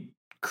carrying a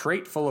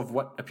crate full of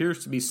what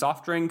appears to be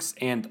soft drinks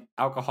and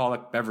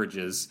alcoholic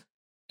beverages,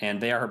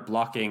 and they are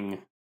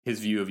blocking his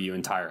view of you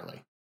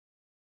entirely.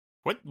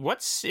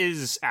 What's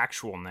his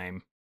actual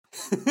name?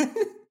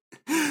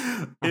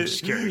 I'm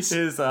just curious.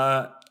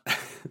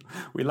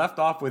 We left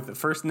off with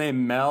first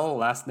name Mel,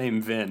 last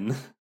name Vin.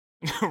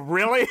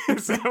 Really?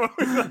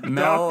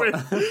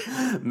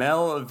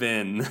 Mel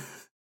Vin.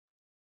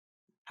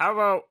 How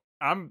about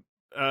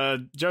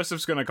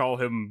Joseph's gonna call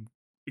him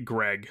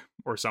Greg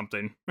or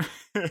something.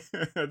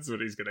 That's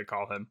what he's gonna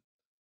call him.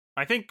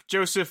 I think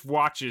Joseph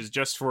watches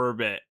just for a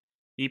bit.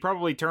 He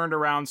probably turned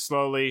around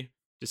slowly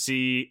to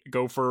see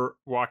Gopher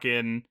walk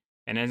in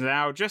and is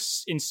now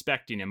just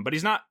inspecting him, but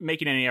he's not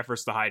making any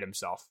efforts to hide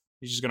himself.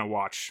 He's just gonna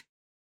watch.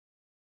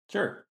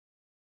 Sure.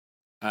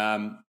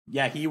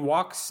 Yeah, he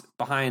walks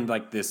behind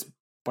like this,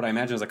 what I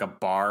imagine is like a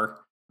bar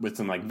with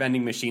some like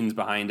vending machines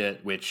behind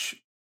it,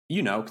 which,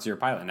 because you're a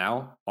pilot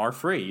now, are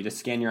free. You just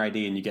scan your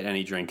ID and you get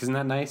any drink. Isn't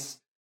that nice?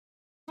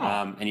 Oh.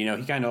 And he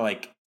kind of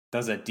like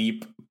does a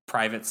deep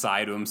private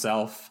sigh to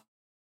himself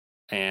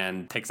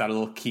and takes out a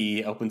little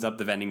key, opens up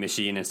the vending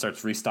machine and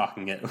starts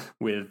restocking it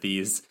with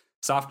these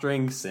soft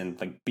drinks and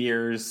like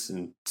beers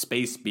and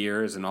space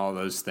beers and all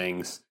those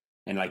things.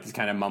 And like he's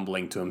kind of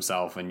mumbling to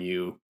himself, and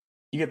you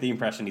get the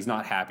impression he's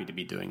not happy to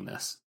be doing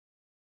this.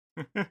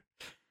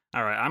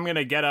 All right, I'm going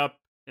to get up,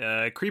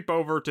 creep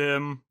over to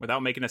him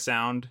without making a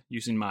sound,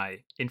 using my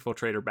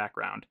infiltrator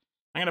background.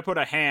 I'm going to put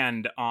a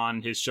hand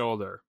on his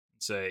shoulder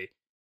and say,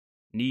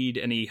 need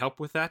any help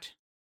with that?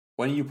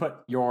 When you put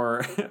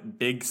your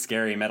big,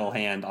 scary metal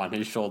hand on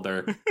his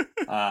shoulder,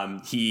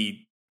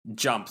 he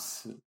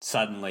jumps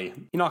suddenly.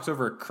 He knocks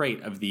over a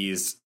crate of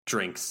these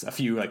drinks. A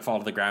few like fall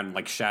to the ground and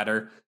like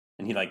shatter,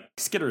 and he like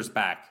skitters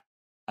back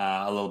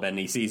a little bit, and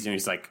he sees you and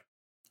he's like,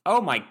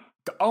 oh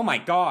my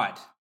god,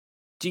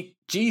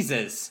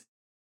 Jesus,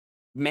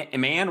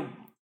 man,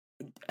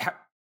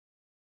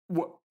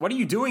 what are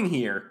you doing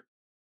here?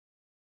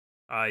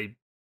 I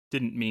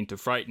didn't mean to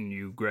frighten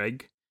you,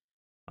 Greg.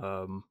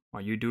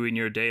 Are you doing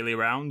your daily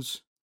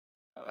rounds?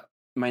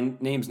 My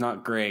name's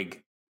not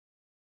Greg.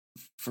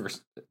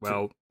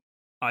 Well,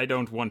 I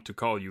don't want to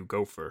call you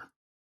Gopher.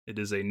 It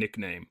is a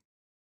nickname.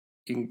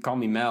 You can call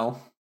me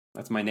Mel.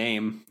 That's my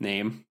name.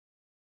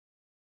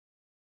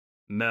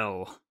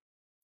 Mel.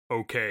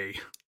 Okay.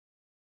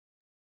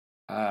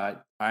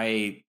 The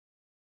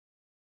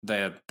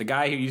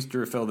guy who used to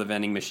refill the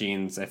vending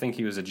machines, I think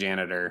he was a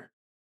janitor.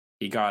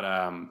 He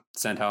got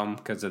sent home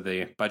because of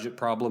the budget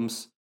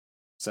problems.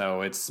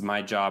 So it's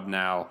my job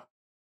now,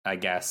 I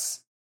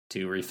guess,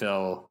 to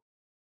refill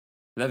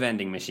the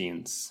vending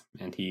machines.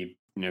 And he,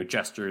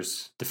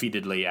 gestures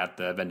defeatedly at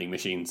the vending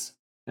machines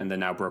and the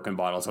now broken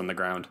bottles on the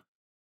ground.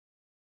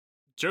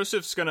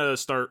 Joseph's gonna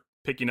start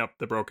picking up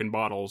the broken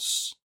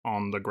bottles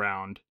on the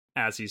ground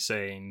as he's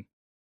saying,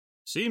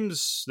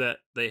 "Seems that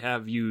they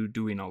have you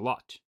doing a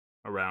lot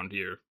around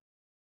here."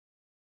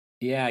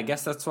 Yeah, I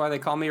guess that's why they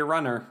call me a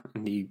runner.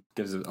 And he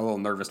gives a little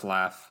nervous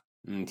laugh.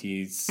 And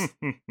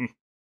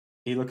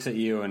he looks at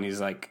you and he's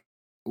like,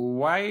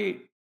 Why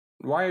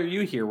are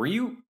you here? Were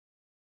you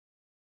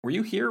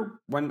here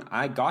when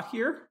I got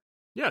here?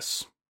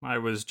 Yes, I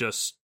was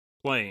just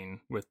playing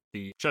with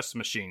the chess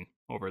machine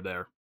over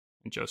there.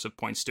 And Joseph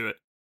points to it.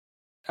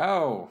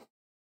 Oh,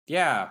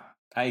 yeah.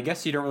 I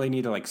guess you don't really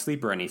need to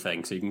sleep or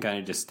anything, so you can kind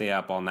of just stay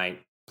up all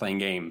night playing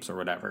games or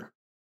whatever.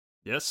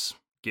 Yes,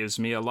 gives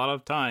me a lot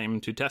of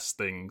time to test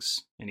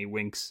things. And he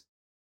winks.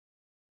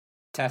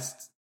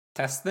 Test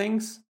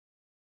things?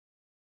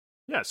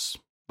 Yes,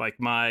 like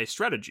my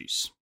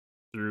strategies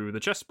through the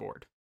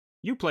chessboard.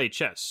 You play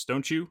chess,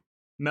 don't you,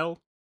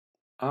 Mel?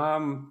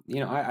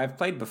 I've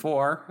played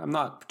before. I'm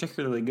not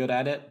particularly good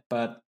at it,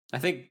 but I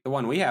think the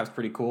one we have is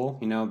pretty cool.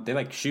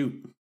 They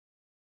shoot.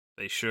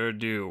 They sure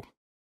do.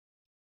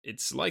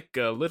 It's like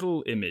a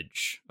little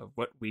image of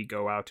what we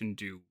go out and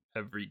do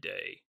every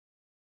day.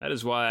 That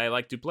is why I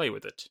like to play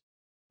with it.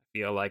 I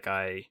feel like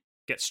I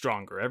get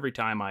stronger every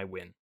time I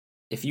win.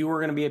 If you were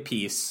going to be a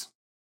piece,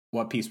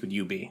 what piece would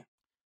you be?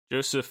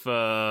 Joseph,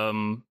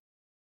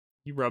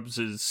 he rubs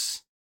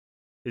his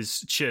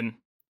chin.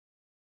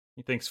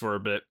 He thinks for a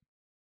bit.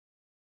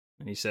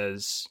 And he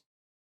says,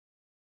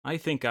 "I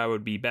think I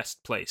would be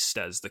best placed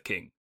as the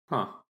king."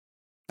 Huh.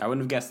 I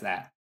wouldn't have guessed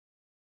that.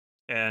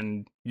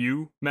 And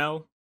you,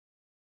 Mel?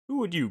 Who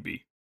would you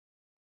be?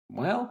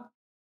 Well,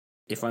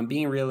 if I'm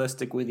being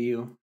realistic with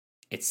you,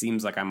 it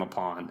seems like I'm a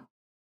pawn.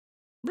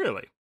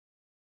 Really?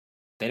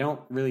 They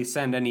don't really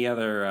send any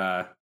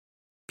other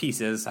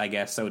pieces, I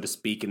guess, so to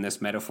speak, in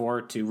this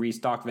metaphor, to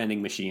restock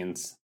vending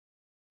machines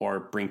or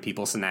bring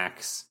people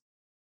snacks.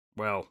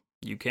 Well,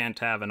 you can't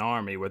have an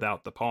army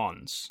without the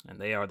pawns, and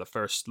they are the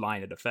first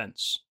line of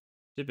defense.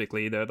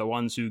 Typically, they're the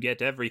ones who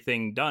get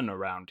everything done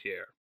around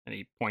here. And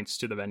he points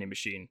to the vending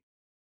machine.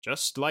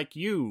 Just like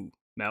you,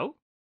 Mel.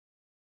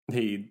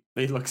 He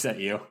looks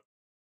at you.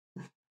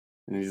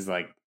 And he's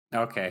like,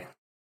 okay,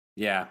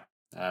 yeah.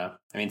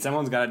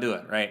 Someone's got to do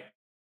it, right?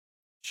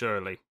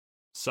 Surely.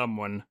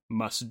 Someone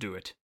must do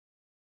it.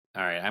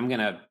 All right, I'm going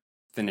to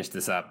finish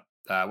this up.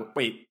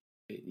 Wait,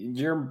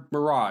 you're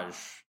Mirage,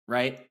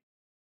 right?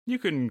 You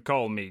can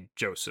call me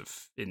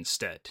Joseph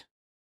instead.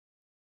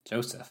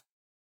 Joseph?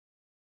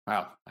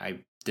 Wow, I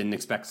didn't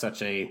expect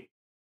such a,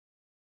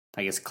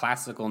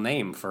 classical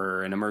name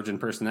for an emergent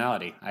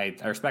personality. I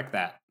respect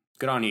that.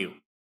 Good on you.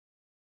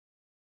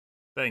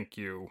 Thank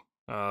you.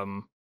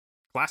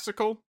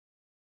 Classical?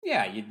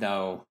 Yeah,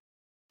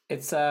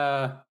 it's it's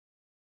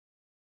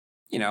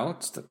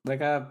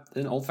like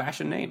an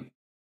old-fashioned name.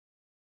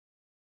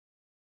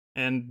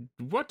 And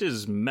what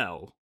is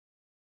Mel?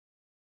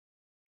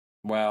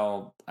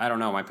 Well, I don't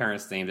know. My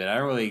parents named it. I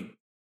don't really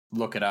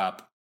look it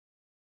up,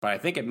 but I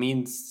think it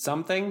means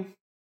something.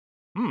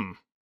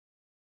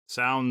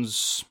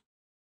 Sounds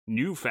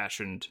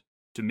new-fashioned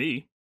to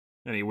me.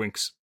 And he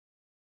winks.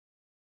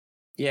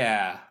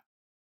 Yeah.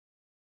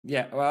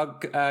 Well,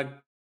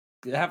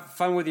 have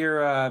fun with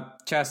your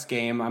chess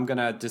game. I'm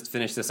gonna just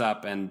finich this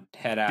up and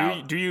head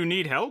out. Do you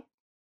need help?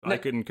 No. I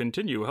can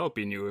continue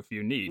helping you if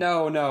you need.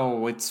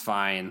 No, it's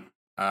fine.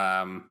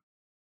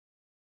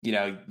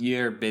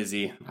 You're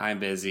busy. I'm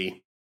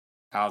busy.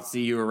 I'll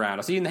see you around.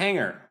 I'll see you in the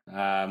hangar.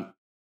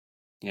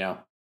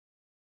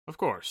 Of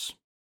course.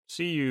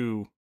 See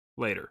you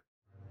later,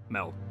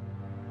 Mel.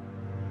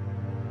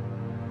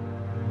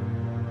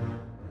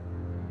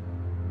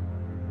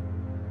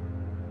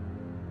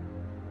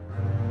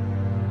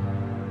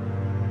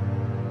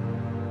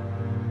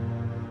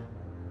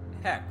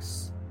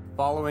 Hex.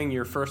 Following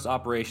your first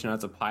operation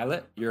as a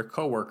pilot, your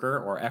coworker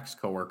or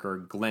ex-coworker,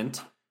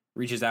 Glint,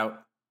 reaches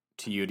out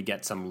to you to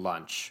get some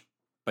lunch.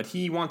 But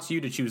he wants you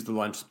to choose the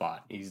lunch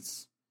spot.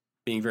 He's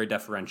being very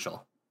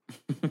deferential.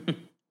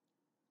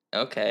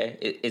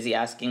 Okay. Is he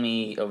asking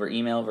me over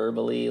email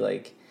verbally?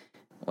 Like,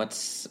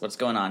 what's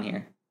going on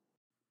here?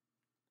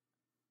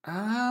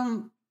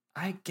 I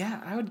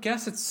would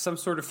guess it's some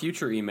sort of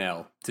future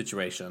email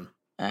situation.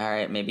 All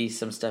right, maybe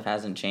some stuff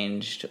hasn't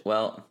changed.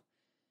 Well,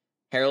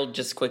 Harold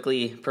just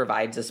quickly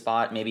provides a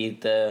spot, maybe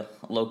the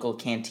local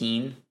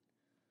canteen,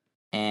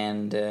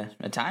 and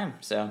a time.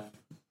 So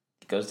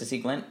he goes to see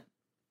Glint.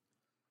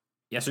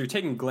 Yeah, so you're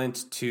taking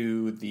Glint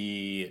to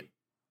the,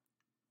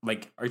 are you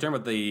talking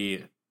about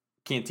the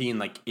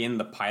canteen, in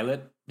the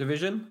pilot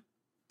division?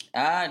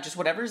 Just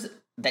whatever's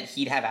that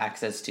he'd have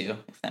access to,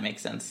 if that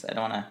makes sense. I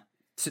don't want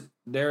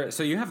to...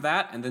 So you have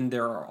that, and then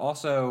there are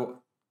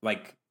also,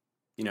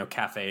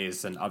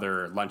 cafes and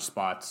other lunch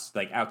spots,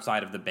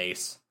 outside of the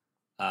base,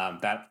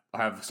 that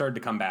have started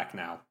to come back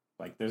now.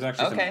 There's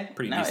actually some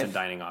pretty decent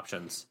dining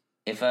options.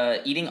 If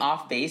eating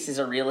off base is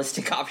a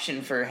realistic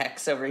option for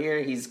Hex over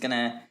here, he's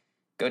gonna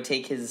go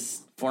take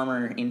his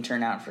former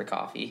intern out for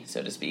coffee,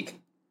 so to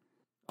speak.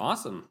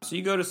 Awesome. So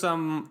you go to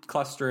some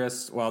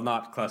clusterous, well,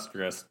 not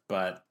clusterous,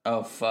 but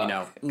oh fuck,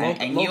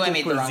 I knew I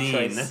made cuisine.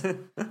 the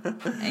wrong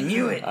choice. I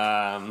knew it.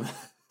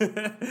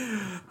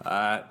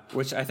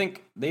 Which I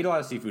think they eat a lot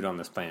of seafood on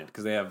this planet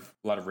because they have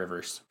a lot of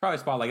rivers. Probably a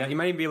spot like that. You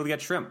might even be able to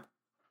get shrimp.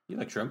 You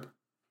like shrimp?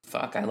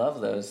 Fuck, I love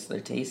those.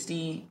 They're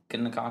tasty, good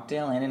in a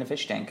cocktail and in a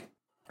fish tank.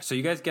 So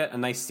you guys get a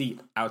nice seat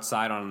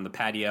outside on the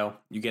patio.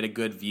 You get a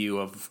good view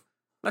of,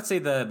 let's say,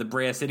 the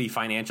Brea City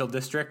financial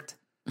district.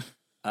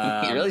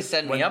 You're really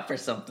setting me up for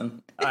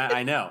something.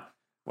 I know.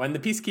 When the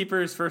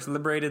peacekeepers first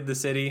liberated the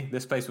city,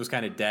 this place was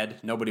kind of dead.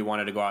 Nobody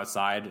wanted to go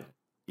outside,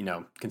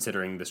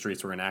 considering the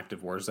streets were an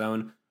active war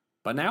zone.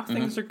 But now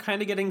things are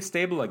kind of getting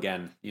stable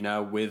again.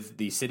 With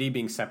the city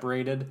being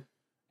separated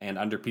and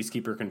under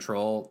peacekeeper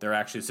control, there are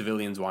actually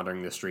civilians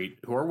wandering the street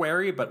who are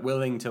wary but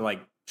willing to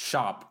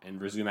shop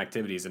and resume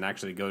activities and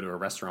actually go to a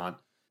restaurant.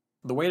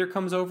 The waiter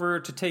comes over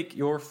to take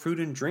your food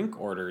and drink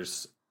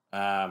orders.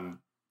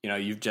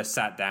 You've just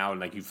sat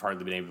down, you've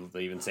hardly been able to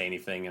even say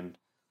anything, and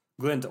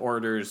Glint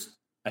orders,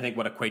 I think,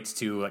 what equates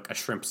to a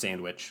shrimp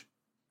sandwich.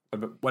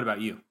 What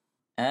about you?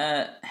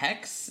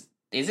 Hex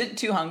isn't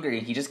too hungry.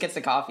 He just gets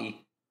the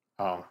coffee.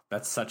 Oh,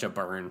 that's such a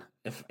burn.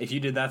 If you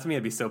did that to me,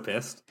 I'd be so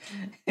pissed.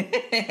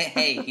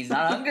 Hey, he's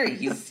not hungry.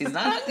 He's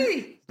not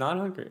hungry. He's not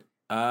hungry.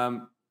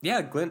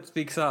 Yeah, Glint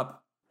speaks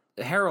up.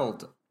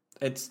 Harold,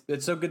 it's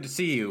so good to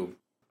see you.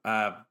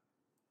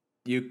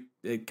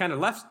 It kind of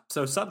left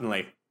so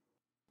suddenly.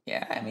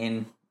 Yeah, I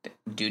mean,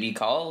 duty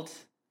called.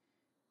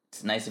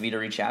 It's nice of you to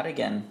reach out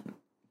again.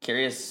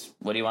 Curious,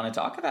 what do you want to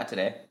talk about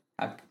today?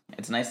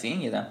 It's nice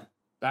seeing you, though.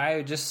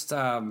 I just,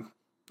 I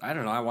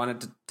don't know. I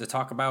wanted to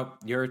talk about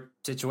your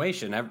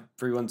situation.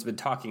 Everyone's been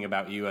talking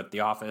about you at the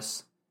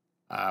office.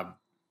 Why'd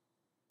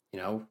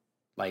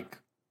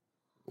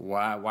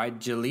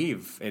you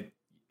leave?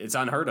 It's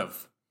unheard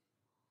of.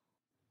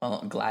 Well,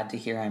 I'm glad to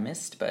hear I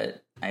missed,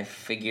 but I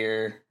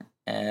figure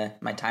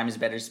my time is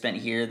better spent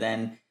here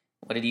than,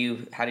 how did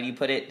you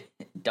put it?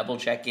 Double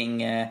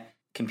checking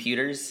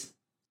computers?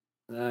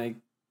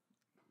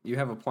 You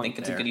have a point. I think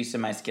it's a good use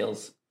of my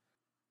skills.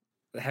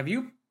 Have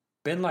you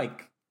been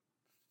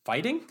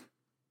fighting?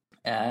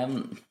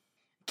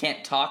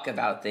 Can't talk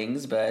about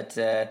things, but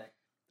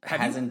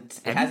have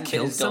you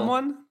killed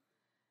someone?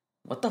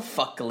 What the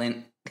fuck,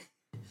 Glint?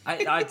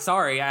 I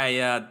sorry.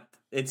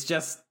 It's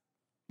just,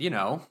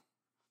 I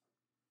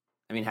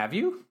mean, have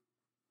you?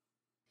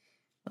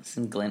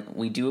 Listen, Glint,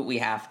 we do what we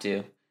have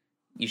to.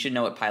 You should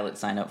know what pilots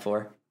sign up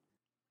for.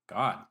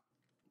 God.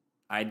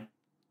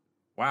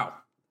 Wow.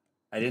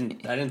 I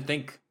didn't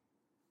think.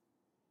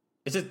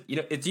 It's just,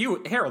 it's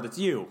you, Harold, it's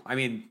you. I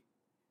mean,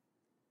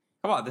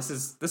 come on, this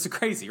is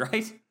crazy,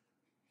 right?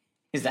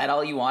 Is that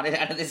all you wanted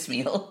out of this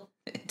meal?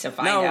 To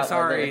find out? No,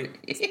 sorry.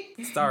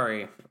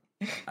 Sorry.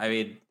 I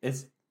mean,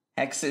 it's...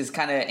 Hex is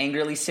kind of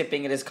angrily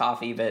sipping at his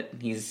coffee, but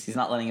he's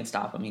not letting it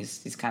stop him.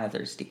 He's kind of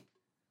thirsty.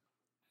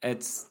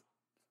 It's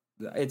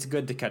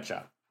good to catch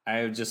up.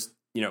 I just,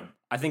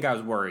 I think I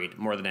was worried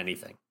more than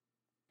anything.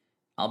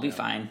 I'll be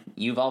fine.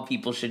 You of all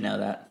people should know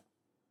that.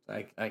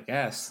 I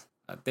guess.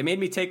 They made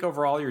me take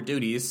over all your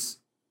duties.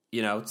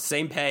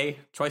 Same pay,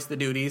 twice the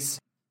duties.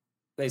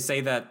 They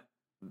say that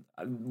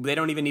they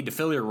don't even need to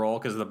fill your role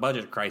because of the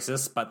budget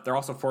crisis, but they're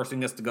also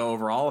forcing us to go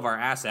over all of our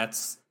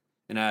assets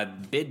in a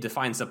bid to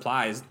find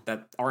supplies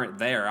that aren't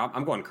there.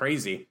 I'm going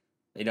crazy.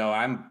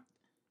 I'm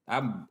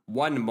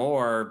one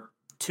more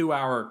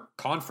 2-hour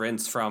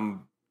conference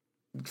from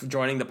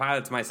joining the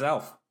pilots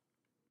myself.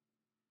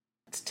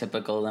 It's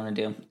typical of them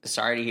to do.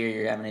 Sorry to hear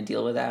you're having to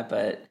deal with that,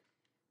 but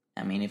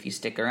I mean, if you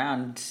stick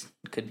around,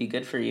 it could be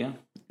good for you.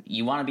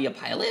 You want to be a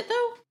pilot,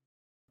 though?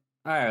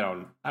 I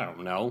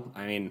don't know.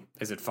 I mean,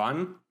 is it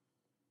fun?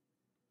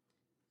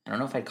 I don't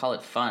know if I'd call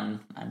it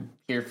fun. I'm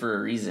here for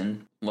a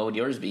reason. What would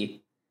yours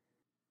be?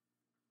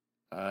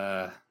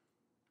 Better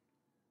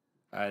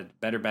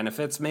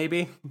benefits,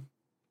 maybe?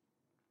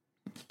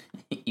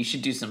 You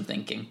should do some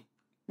thinking.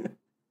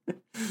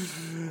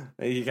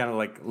 He kind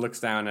of looks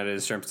down at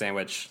his shrimp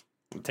sandwich,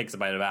 takes a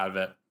bite out of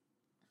it.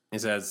 He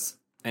says,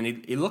 and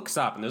he looks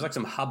up, and there's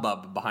some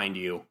hubbub behind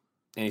you.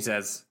 And he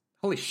says,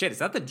 "Holy shit, is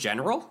that the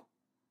general?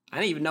 I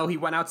didn't even know he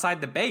went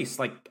outside the base,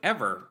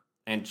 ever."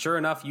 And sure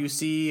enough, you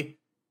see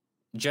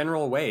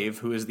General Wave,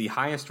 who is the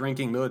highest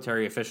ranking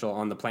military official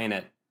on the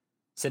planet,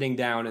 sitting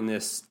down in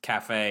this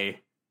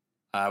cafe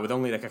with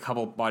only a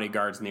couple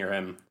bodyguards near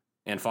him,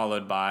 and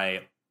followed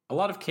by a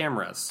lot of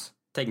cameras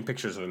taking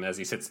pictures of him as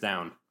he sits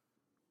down.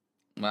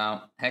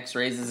 Wow. Hex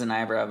raises an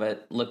eyebrow,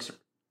 but looks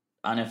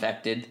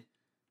unaffected.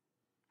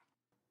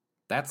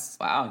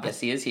 Wow, I guess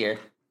he is here.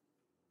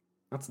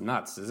 That's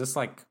nuts. Is this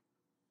are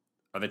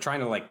they trying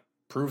to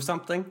prove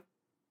something?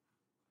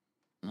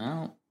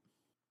 Well,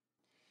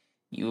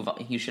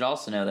 you should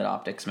also know that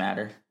optics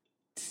matter.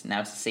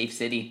 Now it's a safe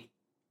city.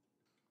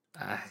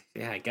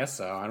 Yeah, I guess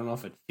so. I don't know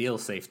if it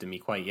feels safe to me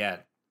quite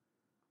yet.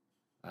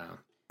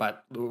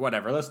 But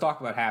whatever. Let's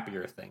talk about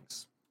happier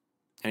things.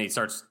 And he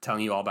starts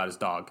telling you all about his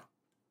dog.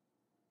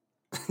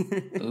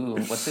 Ooh,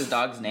 what's his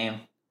dog's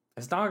name?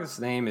 His dog's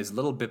name is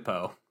Little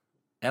Bippo.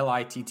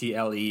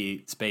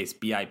 Little space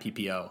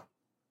Bippo.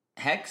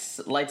 Hex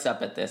lights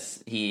up at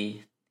this.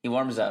 He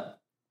warms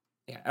up.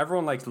 Yeah,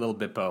 everyone likes Little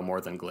Bippo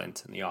more than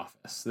Glint in the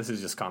office. This is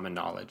just common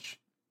knowledge.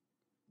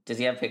 Does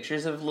he have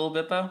pictures of Lil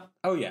Bippo?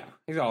 Oh yeah,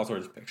 he's got all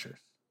sorts of pictures.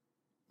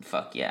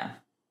 Fuck yeah.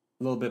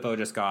 Little Bippo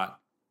just got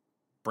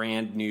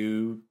brand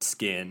new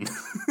skin,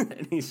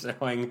 and he's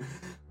showing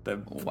the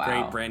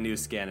great brand new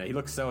skin. He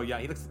looks so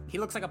young. He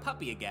looks like a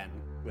puppy again.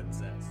 Glint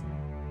says.